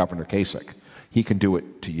party from Governor Kasich, he can do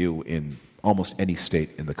it to you in almost any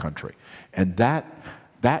state in the country. And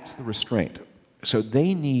that's the restraint. So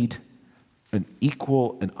they need an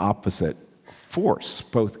equal and opposite force,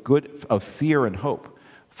 both good of fear and hope,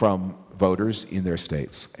 from voters in their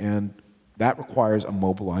states. And that requires a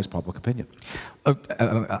mobilized public opinion. I'm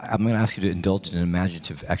going to ask you to indulge in an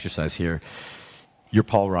imaginative exercise here. You're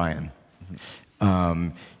Paul Ryan.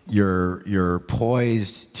 You're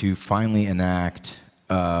poised to finally enact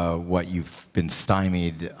what you've been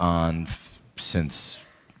stymied on since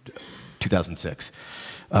 2006.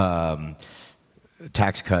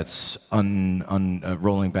 Tax cuts,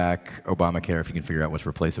 rolling back Obamacare, if you can figure out what to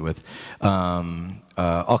replace it with,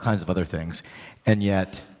 all kinds of other things. And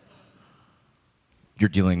yet, you're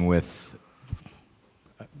dealing with,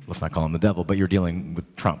 let's not call him the devil, but you're dealing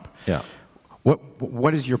with Trump. Yeah.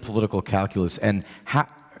 What is your political calculus, and how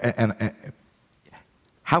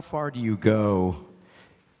far do you go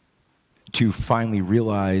to finally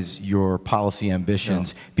realize your policy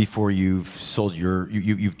ambitions before you've sold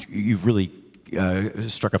you've really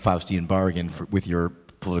struck a Faustian bargain with your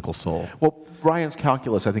political soul? Well, Ryan's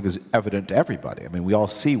calculus, I think, is evident to everybody. I mean, we all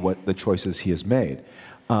see what the choices he has made,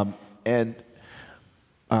 and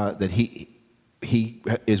that he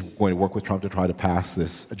is going to work with Trump to try to pass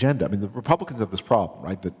this agenda. I mean, the Republicans have this problem,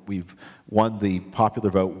 right? That we've won the popular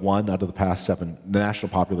vote the national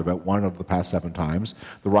popular vote one out of the past 7 times.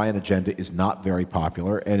 The Ryan agenda is not very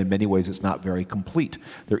popular, and in many ways it's not very complete.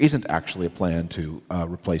 There isn't actually a plan to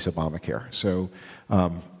replace Obamacare. So,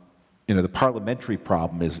 the parliamentary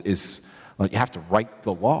problem is like you have to write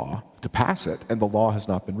the law to pass it, and the law has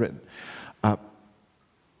not been written.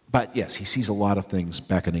 But yes, he sees a lot of things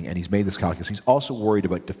beckoning, and he's made this calculus. He's also worried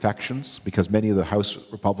about defections, because many of the House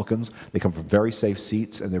Republicans, they come from very safe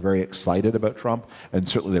seats, and they're very excited about Trump, and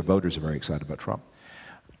certainly their voters are very excited about Trump.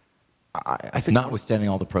 I think, notwithstanding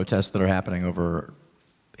all the protests that are happening over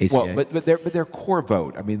ACA? Well, but their core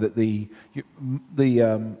vote. I mean, the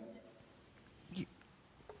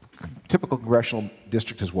typical congressional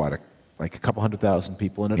district is what, like a couple 100,000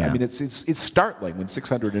 people in it. Yeah. I mean, it's startling when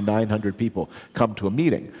 600 and 900 people come to a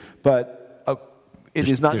meeting, but it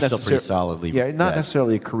is not necessarily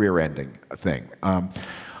necessarily a career-ending thing.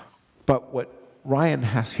 But what Ryan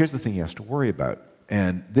has, here's the thing he has to worry about,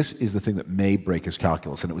 and this is the thing that may break his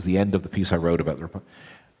calculus, and it was the end of the piece I wrote about the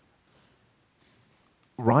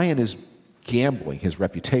Ryan is gambling his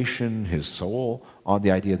reputation, his soul, on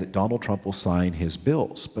the idea that Donald Trump will sign his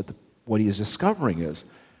bills. But what he is discovering is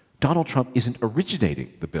Donald Trump isn't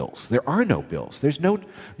originating the bills. There are no bills. There's no,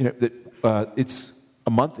 it's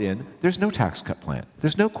a month in, there's no tax cut plan.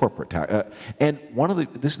 There's no corporate tax. And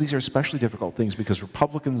these are especially difficult things because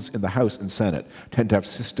Republicans in the House and Senate tend to have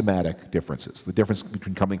systematic differences. The difference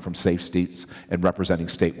between coming from safe states and representing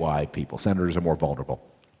statewide people. Senators are more vulnerable.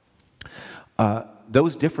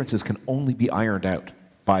 Those differences can only be ironed out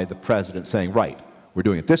by the president saying, right, we're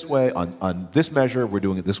doing it this way, on this measure, we're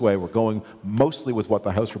doing it this way, we're going mostly with what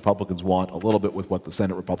the House Republicans want, a little bit with what the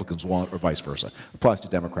Senate Republicans want, or vice versa. It applies to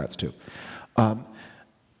Democrats too.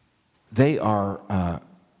 There's no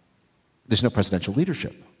presidential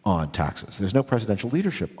leadership on taxes. There's no presidential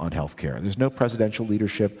leadership on health care. There's no presidential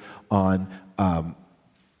leadership on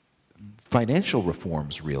financial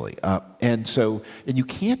reforms, really. And you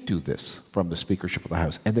can't do this from the speakership of the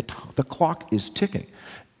House. And the clock is ticking.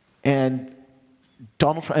 And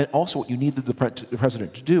Donald Trump, and also what you need the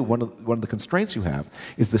president to do, one of the constraints you have,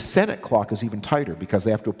 is the Senate clock is even tighter because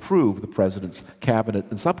they have to approve the president's cabinet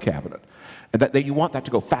and sub-cabinet. And you want that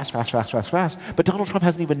to go fast, fast, fast, fast, fast. But Donald Trump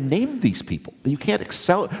hasn't even named these people. You can't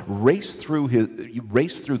race through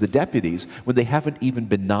the deputies when they haven't even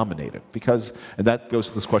been nominated. And that goes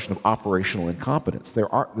to this question of operational incompetence. They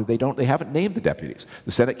haven't named the deputies.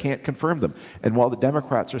 The Senate can't confirm them. And while the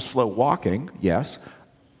Democrats are slow walking, yes,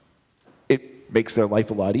 it makes their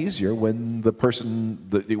life a lot easier when the person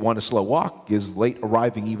that you want to slow walk is late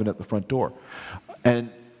arriving even at the front door. And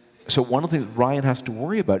so one of the things Ryan has to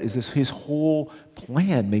worry about is his whole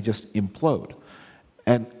plan may just implode.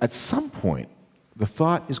 And at some point, the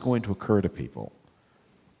thought is going to occur to people,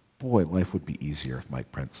 boy, life would be easier if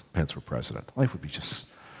Mike Pence were president. Life would be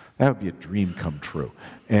that would be a dream come true.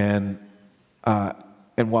 And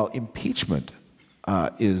while impeachment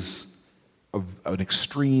is an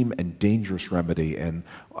extreme and dangerous remedy, and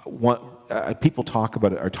people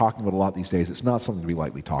are talking about a lot these days. It's not something to be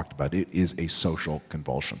lightly talked about. It is a social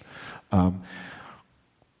convulsion. But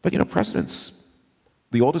presidents,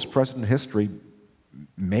 the oldest president in history,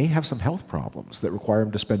 may have some health problems that require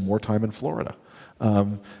him to spend more time in Florida.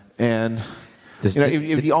 It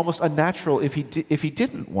would be almost unnatural if he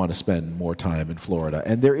didn't want to spend more time in Florida.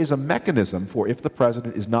 And there is a mechanism for if the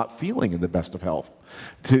president is not feeling in the best of health,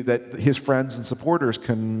 that his friends and supporters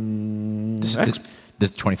can. The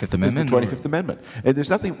 25th Amendment. The 25th Amendment. And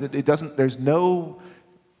there's no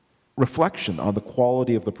reflection on the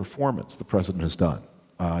quality of the performance the president has done.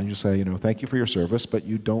 You just say, thank you for your service, but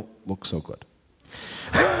you don't look so good.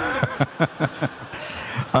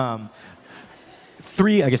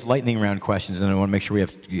 Three, I guess, lightning round questions, and I want to make sure we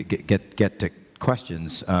have to get to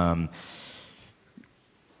questions. One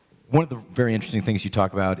of the very interesting things you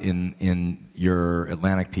talk about in your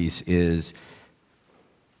Atlantic piece is,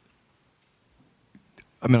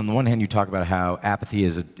 on the one hand, you talk about how apathy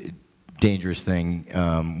is a dangerous thing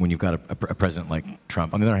when you've got a president like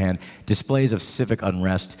Trump. On the other hand, displays of civic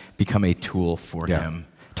unrest become a tool for him.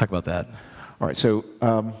 Talk about that. All right, so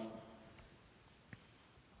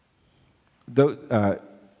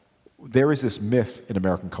there is this myth in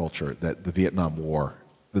American culture that the Vietnam War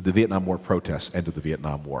protests ended the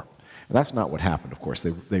Vietnam War. And that's not what happened, of course.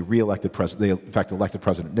 They elected President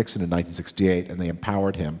Nixon in 1968, and they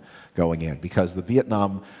empowered him going in because the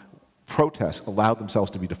Vietnam protests allowed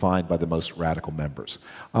themselves to be defined by the most radical members.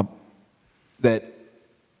 That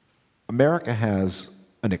America has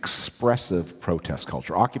an expressive protest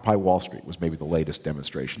culture. Occupy Wall Street was maybe the latest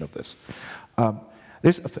demonstration of this.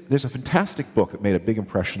 There's a fantastic book that made a big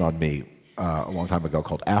impression on me a long time ago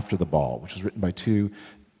called After the Ball, which was written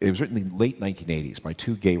it was written in the late 1980s by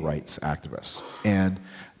two gay rights activists. And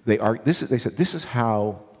they said, this is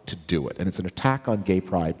how to do it. And it's an attack on gay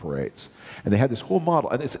pride parades. And they had this whole model.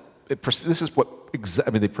 And this is what,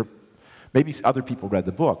 maybe other people read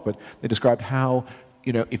the book, but they described how,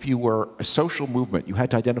 if you were a social movement, you had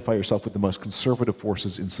to identify yourself with the most conservative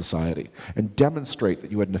forces in society and demonstrate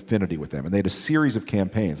that you had an affinity with them. And they had a series of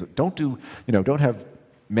campaigns. Don't have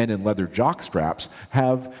men in leather jock straps,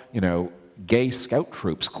 have, gay scout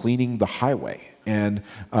troops cleaning the highway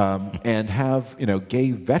and have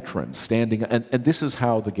gay veterans standing, and this is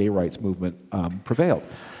how the gay rights movement prevailed.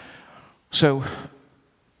 So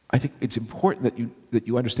I think it's important that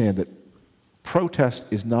you understand that protest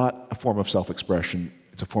is not a form of self-expression,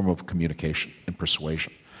 it's a form of communication and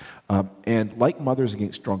persuasion. And like Mothers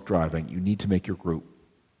Against Drunk Driving, you need to make your group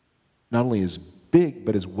not only as big,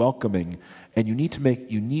 but as welcoming, and you need to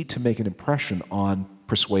make an impression on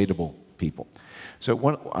persuadable people. So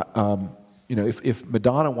if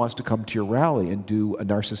Madonna wants to come to your rally and do a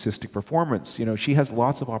narcissistic performance, she has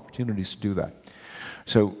lots of opportunities to do that.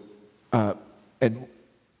 So, and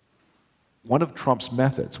one of Trump's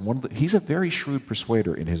methods, he's a very shrewd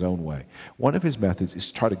persuader in his own way. One of his methods is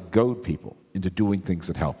to try to goad people into doing things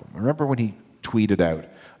that help them. Remember when he tweeted out,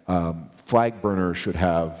 flag burners should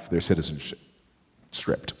have their citizenship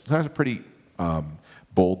stripped. So that was a pretty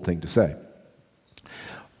bold thing to say.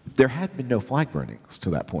 There had been no flag burnings to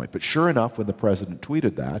that point, but sure enough, when the president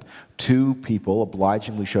tweeted that, 2 people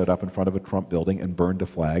obligingly showed up in front of a Trump building and burned a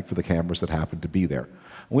flag for the cameras that happened to be there.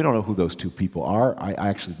 We don't know who those 2 people are. I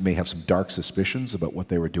actually may have some dark suspicions about what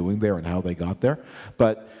they were doing there and how they got there,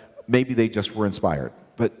 but maybe they just were inspired.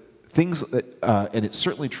 But things that, and it's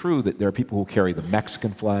certainly true that there are people who carry the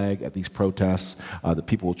Mexican flag at these protests, that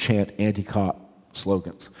people will chant anti-cop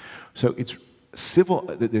slogans. So it's civil,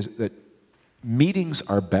 that meetings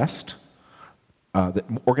are best, that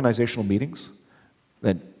organizational meetings,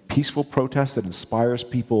 then peaceful protest that inspires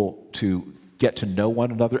people to get to know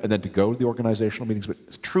one another and then to go to the organizational meetings.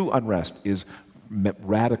 But true unrest is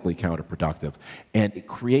radically counterproductive, and it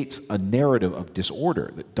creates a narrative of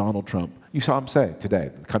disorder that Donald Trump, you saw him say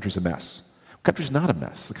today, the country's a mess. The country's not a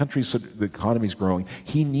mess. The economy's growing.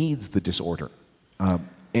 He needs the disorder.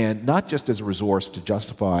 And not just as a resource to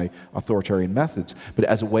justify authoritarian methods, but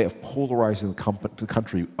as a way of polarizing the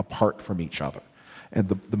country apart from each other. And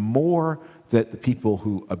the more that the people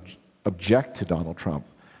who object to Donald Trump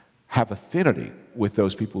have affinity with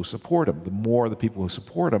those people who support him, the more the people who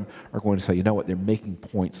support him are going to say, you know what, they're making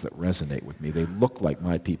points that resonate with me. They look like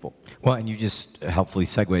my people. Well, and you just helpfully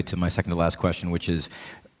segued to my second to last question, which is,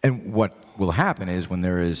 and what will happen is when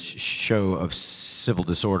there is show of civil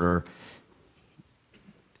disorder,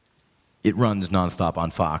 it runs nonstop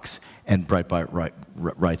on Fox, and Breitbart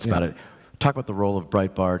writes about it. Talk about the role of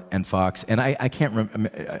Breitbart and Fox, and I can't remember.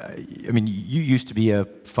 I mean, you used to be a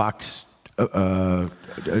Fox, talking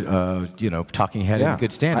head in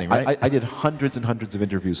good standing, right? I did hundreds and hundreds of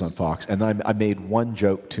interviews on Fox, and I made one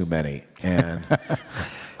joke too many. And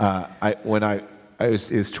it was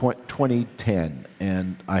 2010,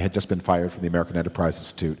 and I had just been fired from the American Enterprise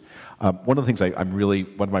Institute. One of the things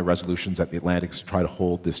one of my resolutions at the Atlantic is to try to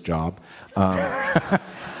hold this job. We're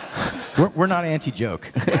not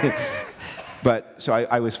anti-joke. But so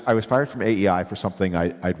I was fired from AEI for something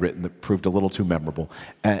I'd written that proved a little too memorable,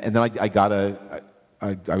 and then I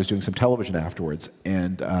was doing some television afterwards,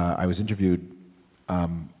 and I was interviewed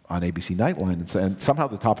on ABC Nightline, and somehow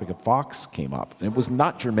the topic of Fox came up, and it was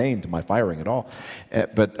not germane to my firing at all.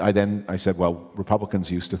 But I said, well,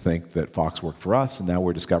 Republicans used to think that Fox worked for us, and now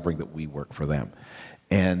we're discovering that we work for them,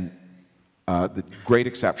 and the great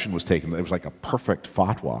exception was taken. It was like a perfect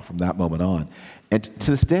fatwa from that moment on. And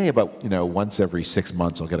to this day, about once every 6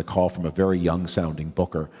 months, I'll get a call from a very young-sounding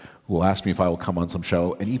booker who will ask me if I will come on some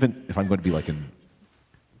show. And even if I'm going to be like in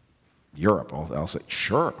Europe, I'll say,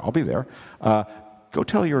 sure, I'll be there. Go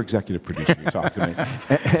tell your executive producer you talked to me.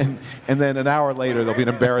 And then an hour later, there'll be an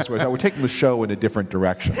embarrassed voice. We're taking the show in a different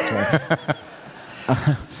direction.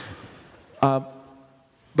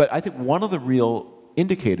 But I think one of the real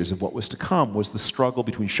indicators of what was to come was the struggle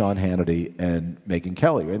between Sean Hannity and Megyn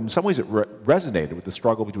Kelly. And in some ways, it resonated with the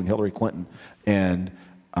struggle between Hillary Clinton and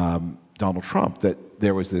Donald Trump, that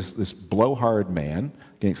there was this blowhard man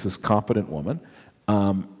against this competent woman.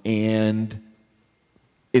 And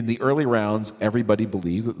in the early rounds, everybody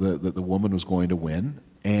believed that the woman was going to win,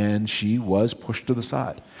 and she was pushed to the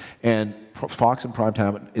side. And Fox in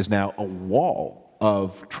primetime is now a wall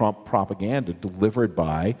of Trump propaganda delivered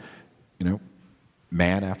by,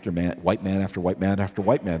 man after man, white man after white man after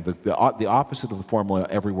white man, the opposite of the formula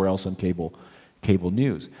everywhere else on cable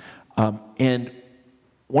news. And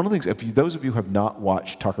one of the things, if those of you who have not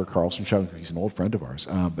watched Tucker Carlson's show, he's an old friend of ours,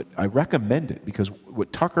 but I recommend it because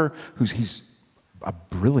what Tucker, he's a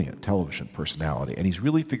brilliant television personality, and he's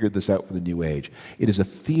really figured this out for the new age. It is a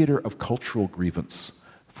theater of cultural grievance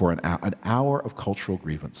for an hour of cultural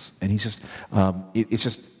grievance, and he's just, it's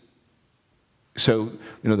just. So,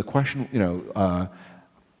 the question,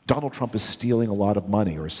 Donald Trump is stealing a lot of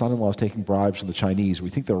money, or his son-in-law is taking bribes from the Chinese, or we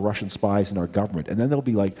think there are Russian spies in our government, and then there'll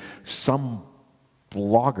be like some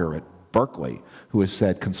blogger at Berkeley, who has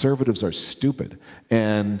said conservatives are stupid,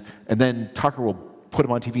 and then Tucker will put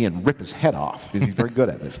him on TV and rip his head off, because he's very good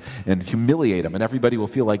at this, and humiliate him, and everybody will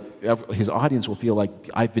feel like, his audience will feel like,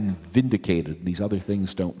 I've been vindicated, and these other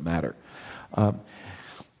things don't matter.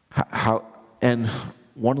 And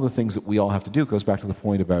one of the things that we all have to do, goes back to the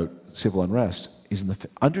point about civil unrest, is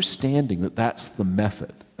understanding that that's the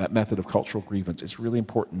method, that method of cultural grievance. It's really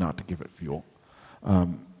important not to give it fuel.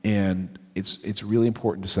 And it's really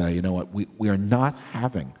important to say, you know what, we are not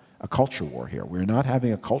having a culture war here. We're not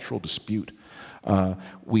having a cultural dispute.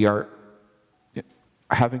 We are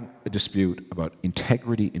having a dispute about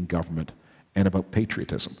integrity in government and about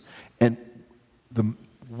patriotism. And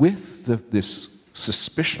this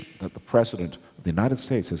suspicion that the President of the United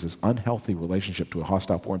States has this unhealthy relationship to a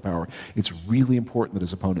hostile foreign power, it's really important that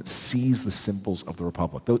his opponent sees the symbols of the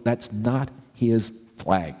Republic. That's not his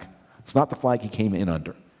flag. It's not the flag he came in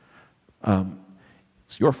under.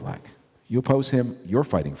 It's your flag. You oppose him, you're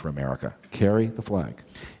fighting for America. Carry the flag.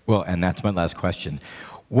 Well, and that's my last question.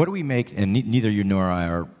 What do we make, and neither you nor I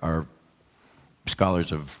are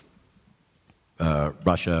scholars of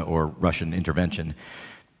Russia or Russian intervention,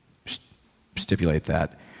 stipulate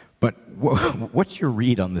that. But what's your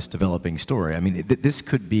read on this developing story? I mean, this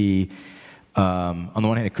could be, on the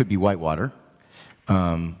one hand, it could be whitewater,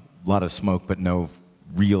 a lot of smoke but no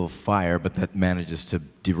real fire, but that manages to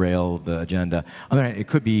derail the agenda. On the other hand, it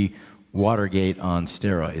could be Watergate on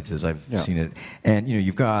steroids, as I've seen it. And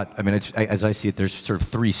you've got, I mean, as I see it, there's sort of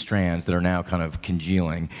three strands that are now kind of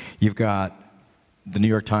congealing. You've got the New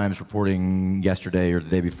York Times reporting yesterday or the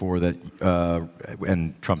day before that,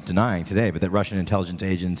 and Trump denying today, but that Russian intelligence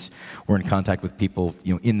agents were in contact with people,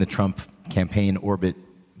 in the Trump campaign orbit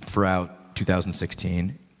throughout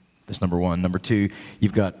 2016. That's number one. Number two,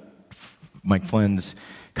 you've got Mike Flynn's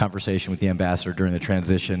conversation with the ambassador during the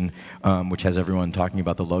transition, which has everyone talking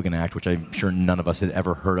about the Logan Act, which I'm sure none of us had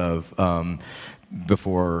ever heard of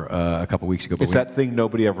before a couple weeks ago. But it's that thing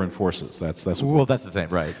nobody ever enforces. That's well, that's the thing,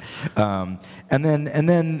 right? And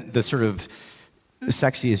then the sort of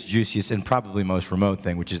sexiest, juiciest, and probably most remote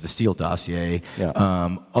thing, which is the Steele dossier. Yeah.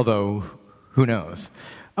 Although, who knows?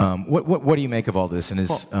 What do you make of all this? And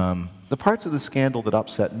the parts of the scandal that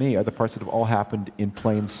upset me are the parts that have all happened in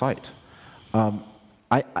plain sight.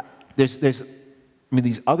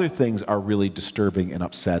 These other things are really disturbing and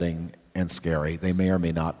upsetting and scary. They may or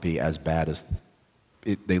may not be as bad as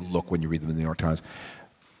they look when you read them in the New York Times.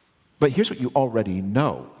 But here's what you already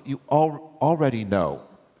know. You already know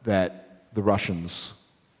that the Russians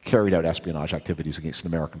carried out espionage activities against an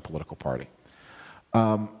American political party.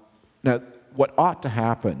 Now, what ought to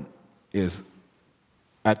happen is,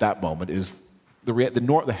 at that moment, is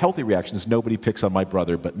the healthy reaction is nobody picks on my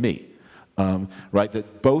brother but me. Right,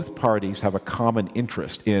 that both parties have a common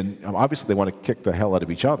interest in, obviously they want to kick the hell out of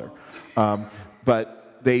each other,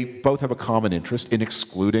 but they both have a common interest in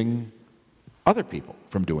excluding other people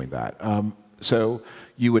from doing that. So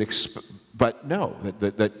you would but no,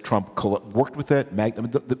 that Trump worked with it.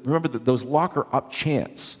 Remember that those locker-up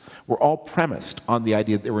chants were all premised on the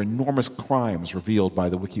idea that there were enormous crimes revealed by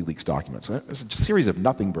the WikiLeaks documents. It's a series of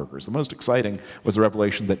nothing burgers. The most exciting was the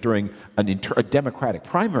revelation that during a Democratic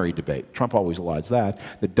primary debate, Trump always elides that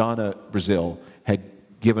Donna Brazile had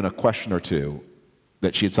given a question or two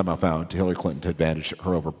that she had somehow found to Hillary Clinton to advantage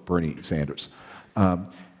her over Bernie Sanders.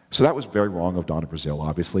 So that was very wrong of Donna Brazile,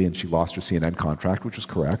 obviously, and she lost her CNN contract, which was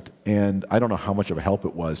correct. And I don't know how much of a help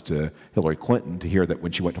it was to Hillary Clinton to hear that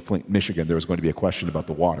when she went to Flint, Michigan, there was going to be a question about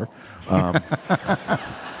the water.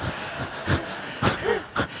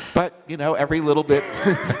 But every little bit,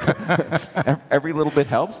 every little bit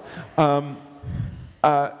helps.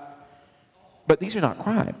 But these are not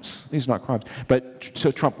crimes. These are not crimes. But so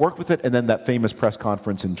Trump worked with it, and then that famous press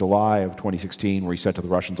conference in July of 2016, where he said to the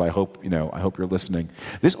Russians, "I hope you're listening."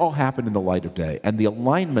 This all happened in the light of day, and the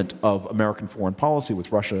alignment of American foreign policy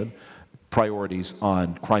with Russian priorities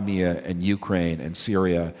on Crimea and Ukraine and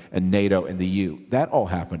Syria and NATO and the EU, that all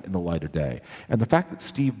happened in the light of day. And the fact that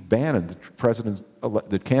Steve Bannon,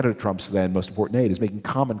 the candidate Trump's then most important aide, is making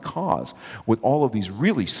common cause with all of these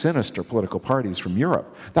really sinister political parties from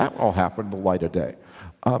Europe, that all happened in the light of day.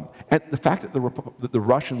 And the fact that the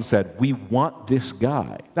Russians said, "We want this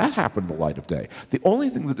guy," that happened in the light of day. The only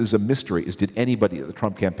thing that is a mystery is, did anybody at the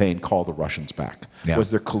Trump campaign call the Russians back? Yeah.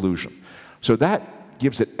 Was there collusion? So that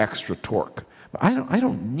gives it extra torque. But I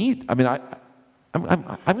don't need, I'm going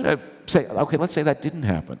to say, okay, let's say that didn't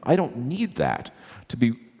happen. I don't need that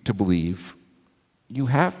to believe you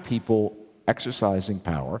have people exercising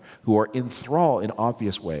power who are in thrall in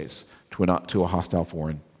obvious ways to a hostile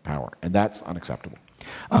foreign power, and that's unacceptable.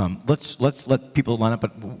 Let's let people line up,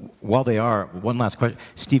 but while they are, one last question.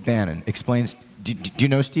 Steve Bannon explains. Do you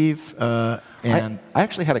know Steve? I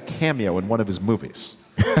actually had a cameo in one of his movies.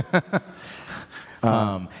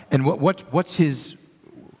 And what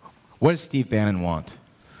does Steve Bannon want?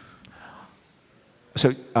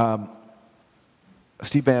 So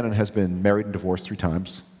Steve Bannon has been married and divorced 3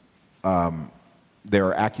 times. There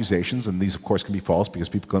are accusations, and these, of course, can be false because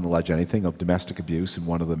people can allege anything, of domestic abuse in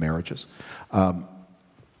one of the marriages.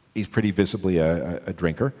 He's pretty visibly a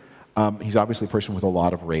drinker. He's obviously a person with a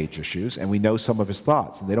lot of rage issues, and we know some of his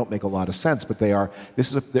thoughts, and they don't make a lot of sense, but they are.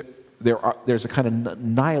 There's a kind of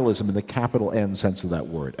nihilism in the capital N sense of that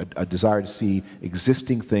word, a desire to see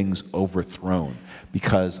existing things overthrown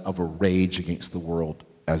because of a rage against the world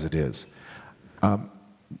as it is.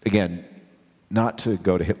 Again, not to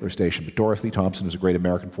go to Hitler's station, but Dorothy Thompson was a great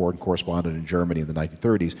American foreign correspondent in Germany in the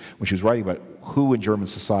 1930s. When she was writing about who in German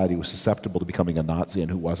society was susceptible to becoming a Nazi and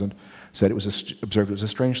who wasn't, said observed it was a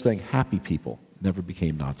strange thing. Happy people never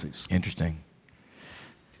became Nazis. Interesting.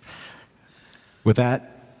 With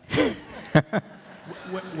that,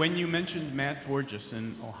 when you mentioned Matt Borges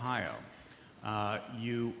in Ohio,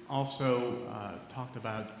 you also talked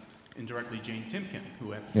about indirectly Jane Timken,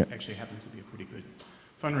 who actually happens to be a pretty good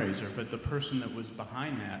fundraiser, but the person that was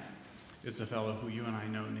behind that is a fellow who you and I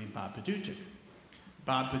know named Bob Paduchik.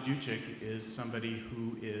 Bob Paduchik is somebody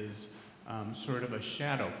who is sort of a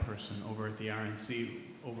shadow person over at the RNC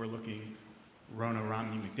overlooking Rona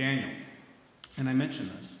Romney McDaniel. And I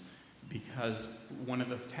mention this because one of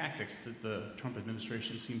the tactics that the Trump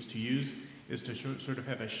administration seems to use is to sort of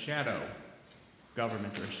have a shadow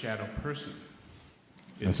government or a shadow person.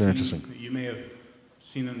 That's interesting. You may have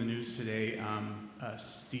seen in the news today,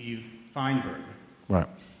 Steve Feinberg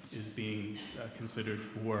is being considered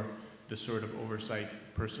for the sort of oversight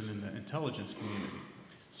person in the intelligence community.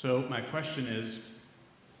 So my question is,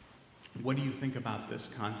 what do you think about this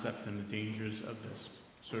concept and the dangers of this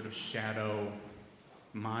sort of shadow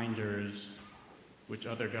minders, which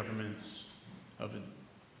other governments of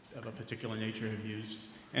a particular nature have used?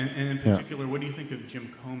 And in particular, what do you think of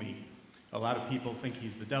Jim Comey? A lot of people think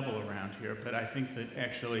he's the devil around here, but I think that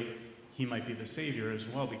actually he might be the savior as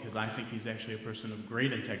well, because I think he's actually a person of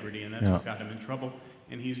great integrity, and that's what got him in trouble.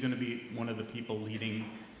 And he's going to be one of the people leading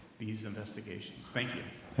these investigations. Thank you.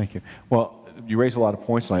 Thank you. Well, you raise a lot of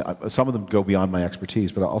points, and some of them go beyond my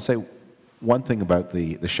expertise, but I'll say one thing about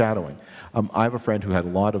the shadowing. I have a friend who had a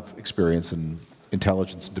lot of experience in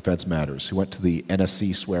intelligence and defense matters, who went to the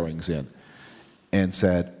NSC swearings-in and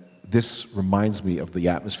said, this reminds me of the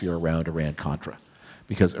atmosphere around Iran-Contra,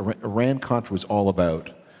 because Iran-Contra was all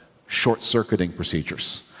about short-circuiting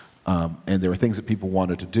procedures. And there were things that people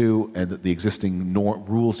wanted to do and that the existing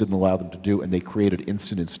rules didn't allow them to do, and they created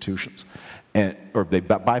instant institutions, or they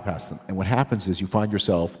bypassed them. And what happens is you find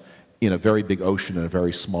yourself in a very big ocean in a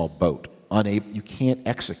very small boat. You can't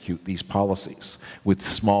execute these policies with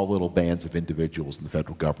small little bands of individuals in the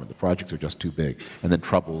federal government. The projects are just too big, and then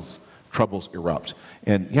troubles erupt.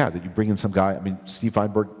 And yeah, that you bring in some guy, I mean, Steve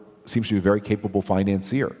Feinberg seems to be a very capable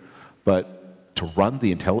financier, but to run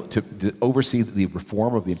to oversee the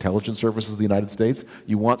reform of the intelligence services of the United States,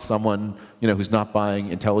 you want someone, who's not buying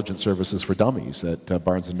intelligence services for dummies at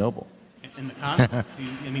Barnes & Noble. In the conflicts, he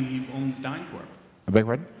owns DynCorp. I beg your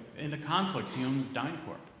pardon? In the conflicts, he owns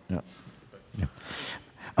DynCorp. Yeah.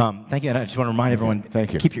 Thank you, and I just want to remind everyone,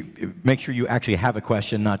 Thank you. Make sure you actually have a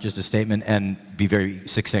question, not just a statement, and be very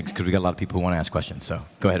succinct, because we got a lot of people who want to ask questions. So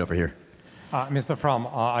go ahead over here. Mr. Frum,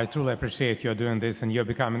 I truly appreciate you doing this, and you're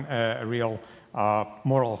becoming a real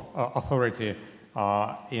moral authority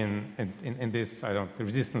in this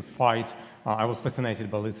resistance fight. I was fascinated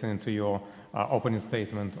by listening to your opening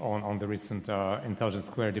statement on the recent Intelligence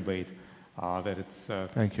Square debate.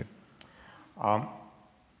 Thank you.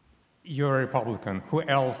 You're a Republican. Who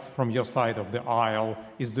else from your side of the aisle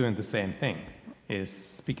is doing the same thing, is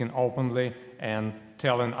speaking openly and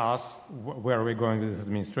telling us where we're going with this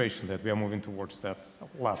administration, that we are moving towards that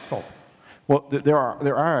last stop? Well, there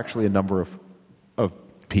are actually a number of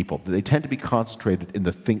people. They tend to be concentrated in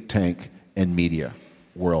the think tank and media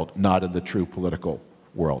world, not in the true political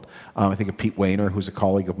world. I think of Pete Wehner, who's a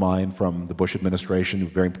colleague of mine from the Bush administration,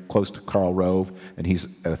 who's very close to Karl Rove, and he's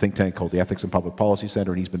at a think tank called the Ethics and Public Policy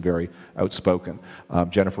Center, and he's been very outspoken.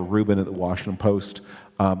 Jennifer Rubin at the Washington Post.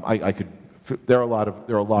 There are a lot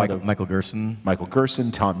of Michael Gerson. Michael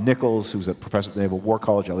Gerson, Tom Nichols, who's a professor at the Naval War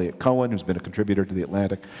College, Elliot Cohen, who's been a contributor to The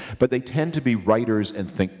Atlantic. But they tend to be writers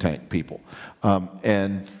and think tank people,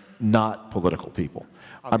 and not political people.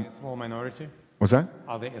 Are they a small minority? What's that?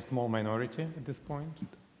 Are they a small minority at this point?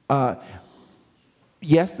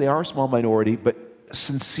 Yes, they are a small minority, but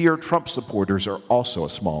sincere Trump supporters are also a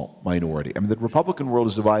small minority. I mean, the Republican world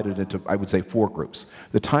is divided into, I would say, 4 groups.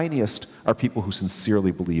 The tiniest are people who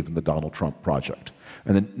sincerely believe in the Donald Trump project.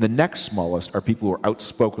 And then the next smallest are people who are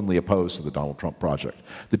outspokenly opposed to the Donald Trump project.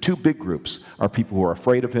 The 2 big groups are people who are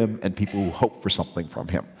afraid of him and people who hope for something from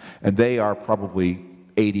him. And they are probably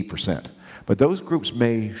 80%. But those groups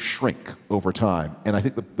may shrink over time. And I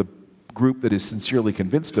think the group that is sincerely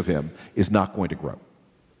convinced of him is not going to grow.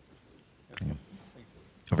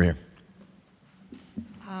 Over here.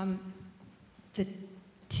 The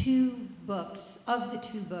 2 books, of the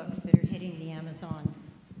 2 books that are hitting the Amazon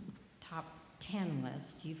top 10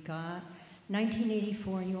 list, you've got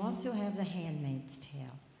 1984, and you also have The Handmaid's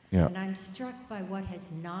Tale. Yeah. And I'm struck by what has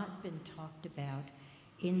not been talked about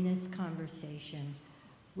in this conversation,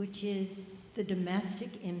 which is the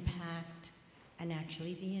domestic impact and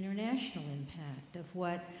actually the international impact of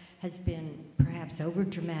what has been perhaps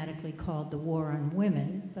over-dramatically called the war on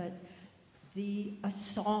women, but the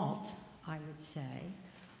assault, I would say,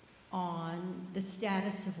 on the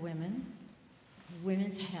status of women,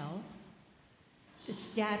 women's health, the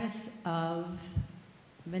status of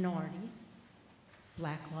minorities,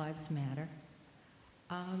 Black Lives Matter.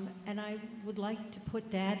 And I would like to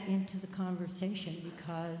put that into the conversation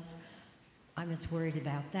because I'm as worried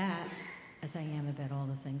about that as I am about all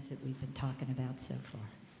the things that we've been talking about so far.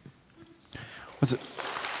 What's it?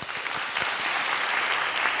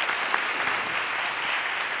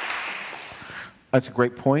 That's a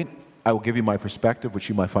great point. I will give you my perspective, which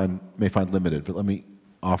you may find limited, but let me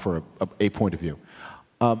offer a point of view.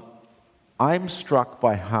 I'm struck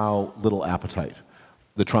by how little appetite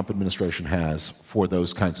the Trump administration has for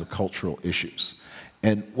those kinds of cultural issues.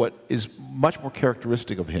 And what is much more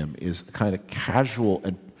characteristic of him is kind of casual,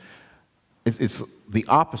 and it's the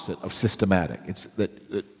opposite of systematic. It's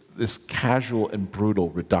that this casual and brutal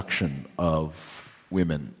reduction of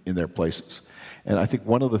women in their places. And I think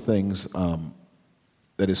one of the things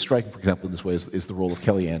that is striking, for example, in this way is the role of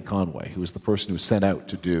Kellyanne Conway, who is the person who is sent out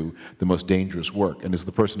to do the most dangerous work and is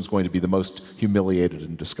the person who's going to be the most humiliated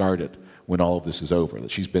and discarded when all of this is over,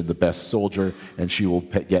 that she's been the best soldier and she will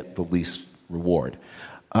get the least reward.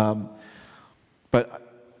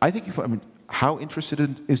 But I think, how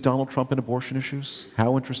interested is Donald Trump in abortion issues?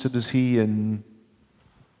 How interested is he in,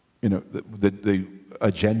 the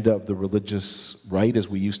agenda of the religious right, as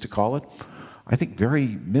we used to call it? I think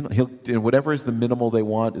very minimal. Whatever is the minimal they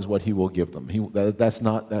want is what he will give them. That's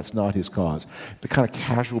not his cause. The kind of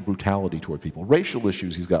casual brutality toward people. Racial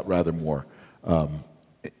issues he's got rather more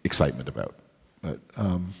excitement about. But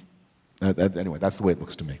anyway, that's the way it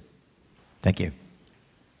looks to me. Thank you.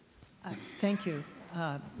 Thank you,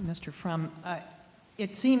 Mr. Frum.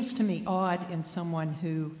 It seems to me odd in someone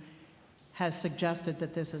who has suggested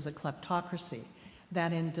that this is a kleptocracy,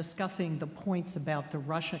 that in discussing the points about the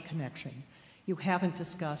Russia connection, you haven't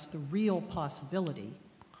discussed the real possibility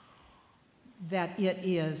that it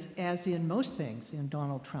is, as in most things in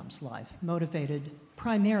Donald Trump's life, motivated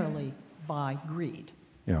primarily by greed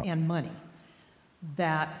and money.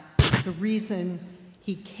 That the reason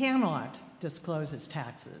he cannot disclose his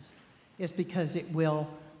taxes is because it will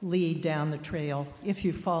lead down the trail. If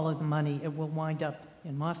you follow the money, it will wind up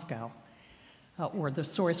in Moscow, or the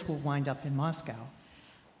source will wind up in Moscow.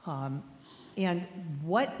 And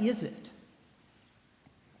what is it?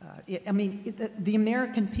 The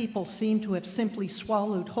American people seem to have simply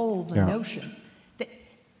swallowed whole the notion that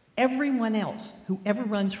everyone else who ever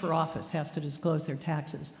runs for office has to disclose their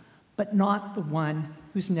taxes, but not the one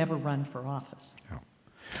who's never run for office. Yeah.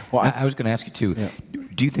 Well, I was going to ask you too. Yeah.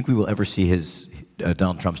 Do you think we will ever see his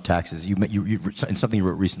Donald Trump's taxes? You in something you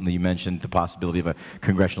wrote recently, you mentioned the possibility of a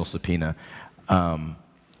congressional subpoena. I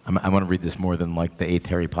want to read this more than like the 8th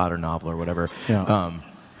Harry Potter novel or whatever. Yeah.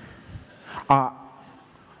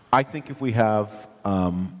 I think if we have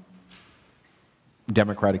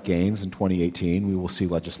Democratic gains in 2018, we will see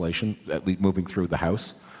legislation at least moving through the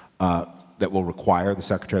House that will require the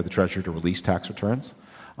Secretary of the Treasury to release tax returns.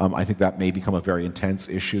 I think that may become a very intense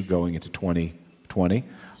issue going into 2020.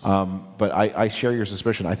 But I share your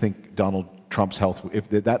suspicion. I think Donald Trump's health, if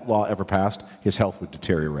that law ever passed, his health would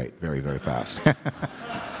deteriorate very, very fast.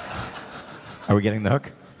 Are we getting the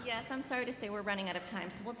hook? Yes, I'm sorry to say we're running out of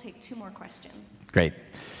time, so we'll take 2 more questions. Great.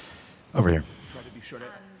 Over here.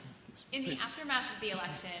 In the aftermath of the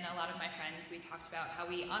election, a lot of my friends, we talked about how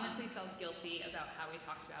we honestly felt guilty about how we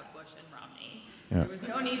talked about Bush and Romney. Yeah. There was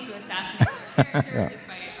no need to assassinate their character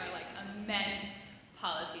despite our immense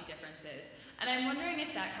policy differences. And I'm wondering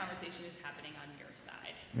if that conversation is happening on your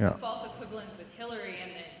side. The false equivalence with Hillary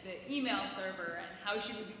and the email server and how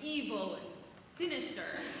she was evil and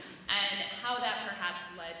sinister, and how that perhaps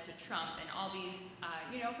led to Trump and all these,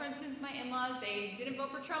 for instance, my in-laws, they didn't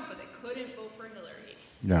vote for Trump, but they couldn't vote for Hillary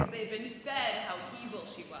because they'd been fed how evil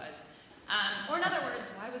she was. Or in other words,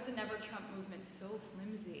 why was the Never Trump movement so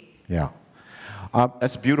flimsy? Yeah.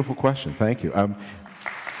 That's a beautiful question. Thank you.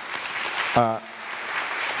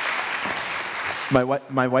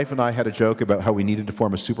 My wife and I had a joke about how we needed to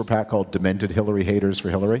form a super PAC called Demented Hillary Haters for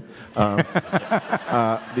Hillary,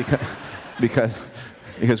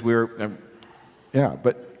 because we're,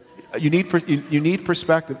 but you need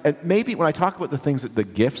perspective, and maybe when I talk about the things that the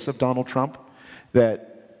gifts of Donald Trump, that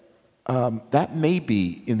may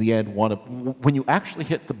be in the end one of when you actually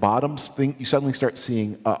hit the bottoms thing, you suddenly start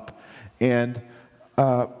seeing up, and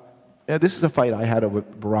this is a fight I had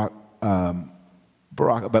with Barack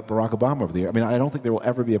Obama over the year. I mean, I don't think there will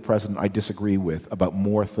ever be a president I disagree with about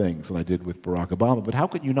more things than I did with Barack Obama. But how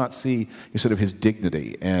could you not see sort of his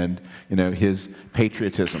dignity and his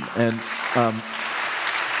patriotism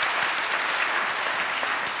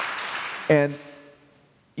and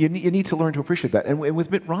you need to learn to appreciate that. And with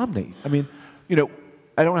Mitt Romney, I mean, I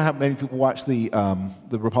don't know how many people watched the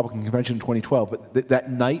Republican convention in 2012, but that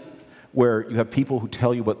night where you have people who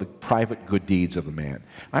tell you about the private good deeds of the man.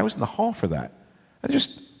 I was in the hall for that. They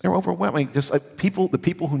were overwhelming. Just like the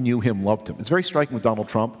people who knew him loved him. It's very striking with Donald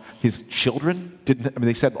Trump. His children didn't. I mean,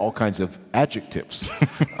 they said all kinds of adjectives.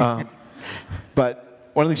 But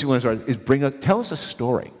one of the things you want to start is tell us a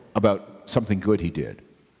story about something good he did.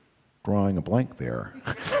 Drawing a blank there.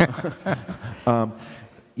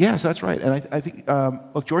 Yes, that's right. And I think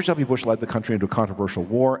look, George W. Bush led the country into a controversial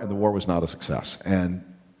war, and the war was not a success, and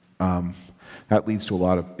that leads to a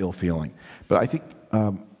lot of ill feeling. But I think.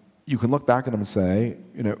 You can look back at him and say,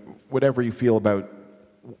 whatever you feel about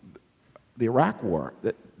the Iraq War,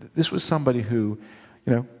 that this was somebody who,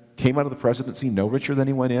 came out of the presidency no richer than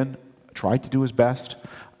he went in, tried to do his best,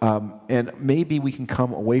 and maybe we can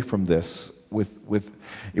come away from this with.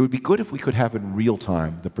 It would be good if we could have in real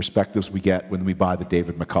time the perspectives we get when we buy the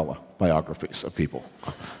David McCullough biographies of people.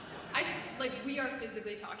 We are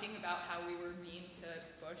physically talking about how we were mean to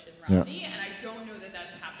Bush and Romney, and I don't know that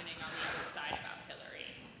that's happening on the other side about Hillary.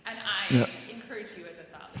 And I encourage you as a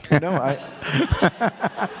thought leader. No,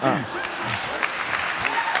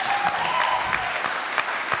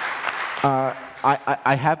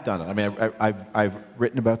 I have done it. I mean, I've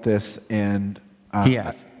written about this, and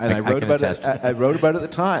yes, and I wrote about it. I wrote about it at the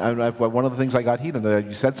time. One of the things I got heat on,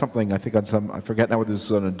 you said something. I think on some. I forget now whether this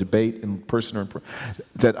was on a debate in person or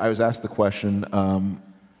that I was asked the question, and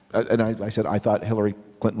I said I thought Hillary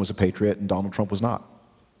Clinton was a patriot and Donald Trump was not.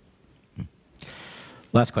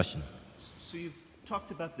 Last question. So you've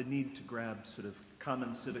talked about the need to grab sort of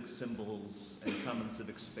common civic symbols and common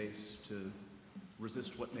civic space to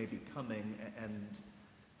resist what may be coming, and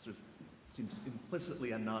sort of seems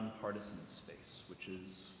implicitly a nonpartisan space, which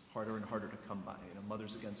is harder and harder to come by.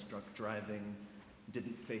 Mothers Against Drunk Driving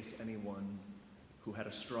didn't face anyone who had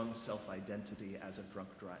a strong self-identity as a drunk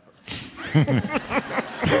driver.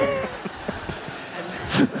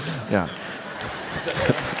 Yeah.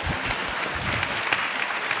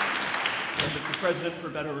 And the president, for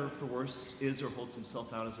better or for worse, is or holds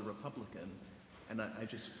himself out as a Republican. And I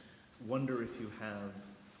just wonder if you have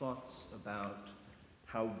thoughts about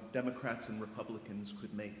how Democrats and Republicans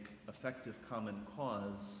could make effective common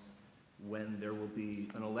cause when there will be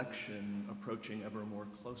an election approaching ever more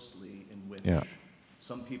closely, in which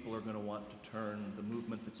some people are going to want to turn the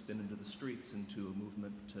movement that's been into the streets into a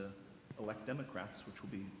movement to elect Democrats, which will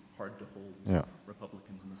be hard to hold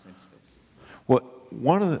Republicans in the same space. Well,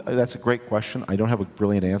 that's a great question. I don't have a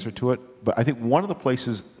brilliant answer to it, but I think one of the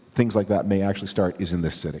places things like that may actually start is in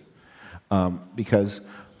this city, because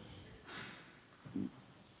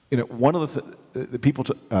one of the people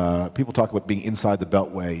talk about being inside the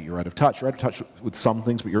Beltway. You're out of touch. You're out of touch with some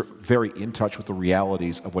things, but you're very in touch with the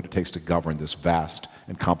realities of what it takes to govern this vast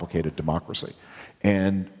and complicated democracy.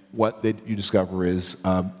 And what you discover is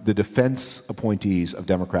the defense appointees of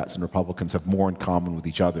Democrats and Republicans have more in common with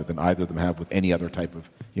each other than either of them have with any other type of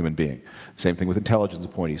human being. Same thing with intelligence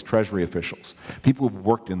appointees, Treasury officials, people who've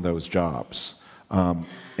worked in those jobs.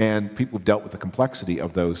 And people have dealt with the complexity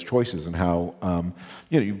of those choices and how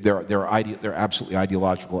there are absolutely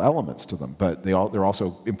ideological elements to them, but there are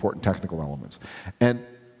also important technical elements. And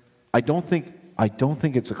I don't think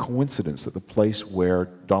it's a coincidence that the place where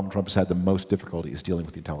Donald Trump has had the most difficulty is dealing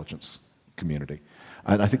with the intelligence community.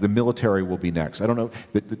 And I think the military will be next. I don't know.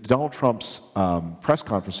 Donald Trump's press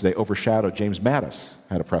conference today overshadowed James Mattis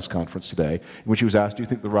had a press conference today in which he was asked, do you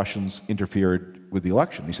think the Russians interfered with the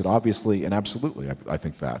election? He said, obviously and absolutely, I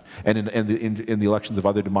think that. And in the elections of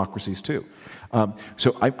other democracies, too.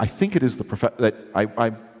 So I think it is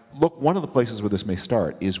look, one of the places where this may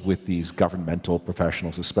start is with these governmental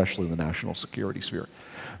professionals, especially in the national security sphere.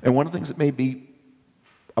 And one of the things that may be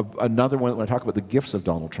another one, when I talk about the gifts of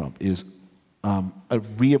Donald Trump, is a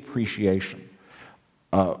reappreciation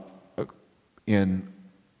on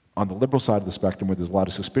the liberal side of the spectrum, where there's a lot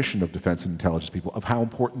of suspicion of defense and intelligence people, of how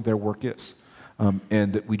important their work is.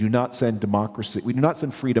 And that we do not send democracy, we do not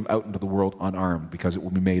send freedom out into the world unarmed because it will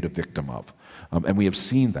be made a victim of. And we have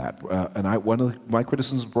seen that. And one of my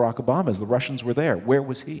criticisms of Barack Obama is the Russians were there. Where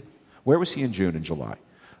was he? Where was he in June and July?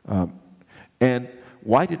 And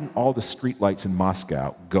why didn't all the streetlights in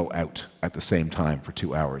Moscow go out at the same time for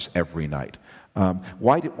 2 hours every night?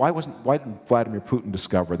 Why didn't Vladimir Putin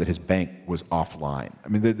discover that his bank was offline? I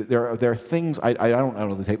mean, there are things, I don't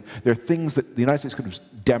know the tape, there are things that the United States could have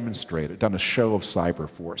demonstrated, done a show of cyber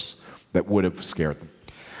force that would have scared them.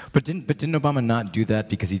 But didn't Obama not do that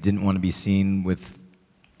because he didn't want to be seen with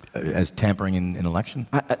as tampering in an election?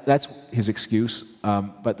 That's his excuse,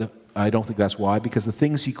 but I don't think that's why, because the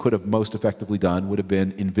things he could have most effectively done would have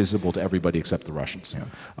been invisible to everybody except the Russians.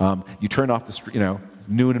 Yeah. You turn off the street,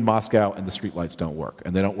 noon in Moscow, and the streetlights don't work,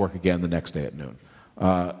 and they don't work again the next day at noon.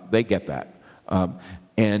 They get that,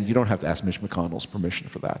 and you don't have to ask Mitch McConnell's permission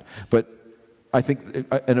for that. But I think,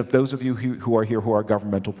 and if those of you who are here who are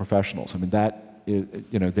governmental professionals, I mean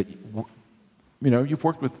you've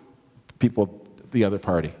worked with people of the other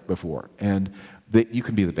party before, and that you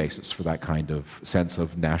can be the basis for that kind of sense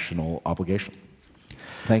of national obligation.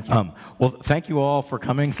 Thank you. Well, thank you all for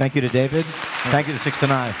coming. Thank you to David. Thank you to 6 to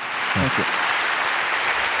 9. Thank you.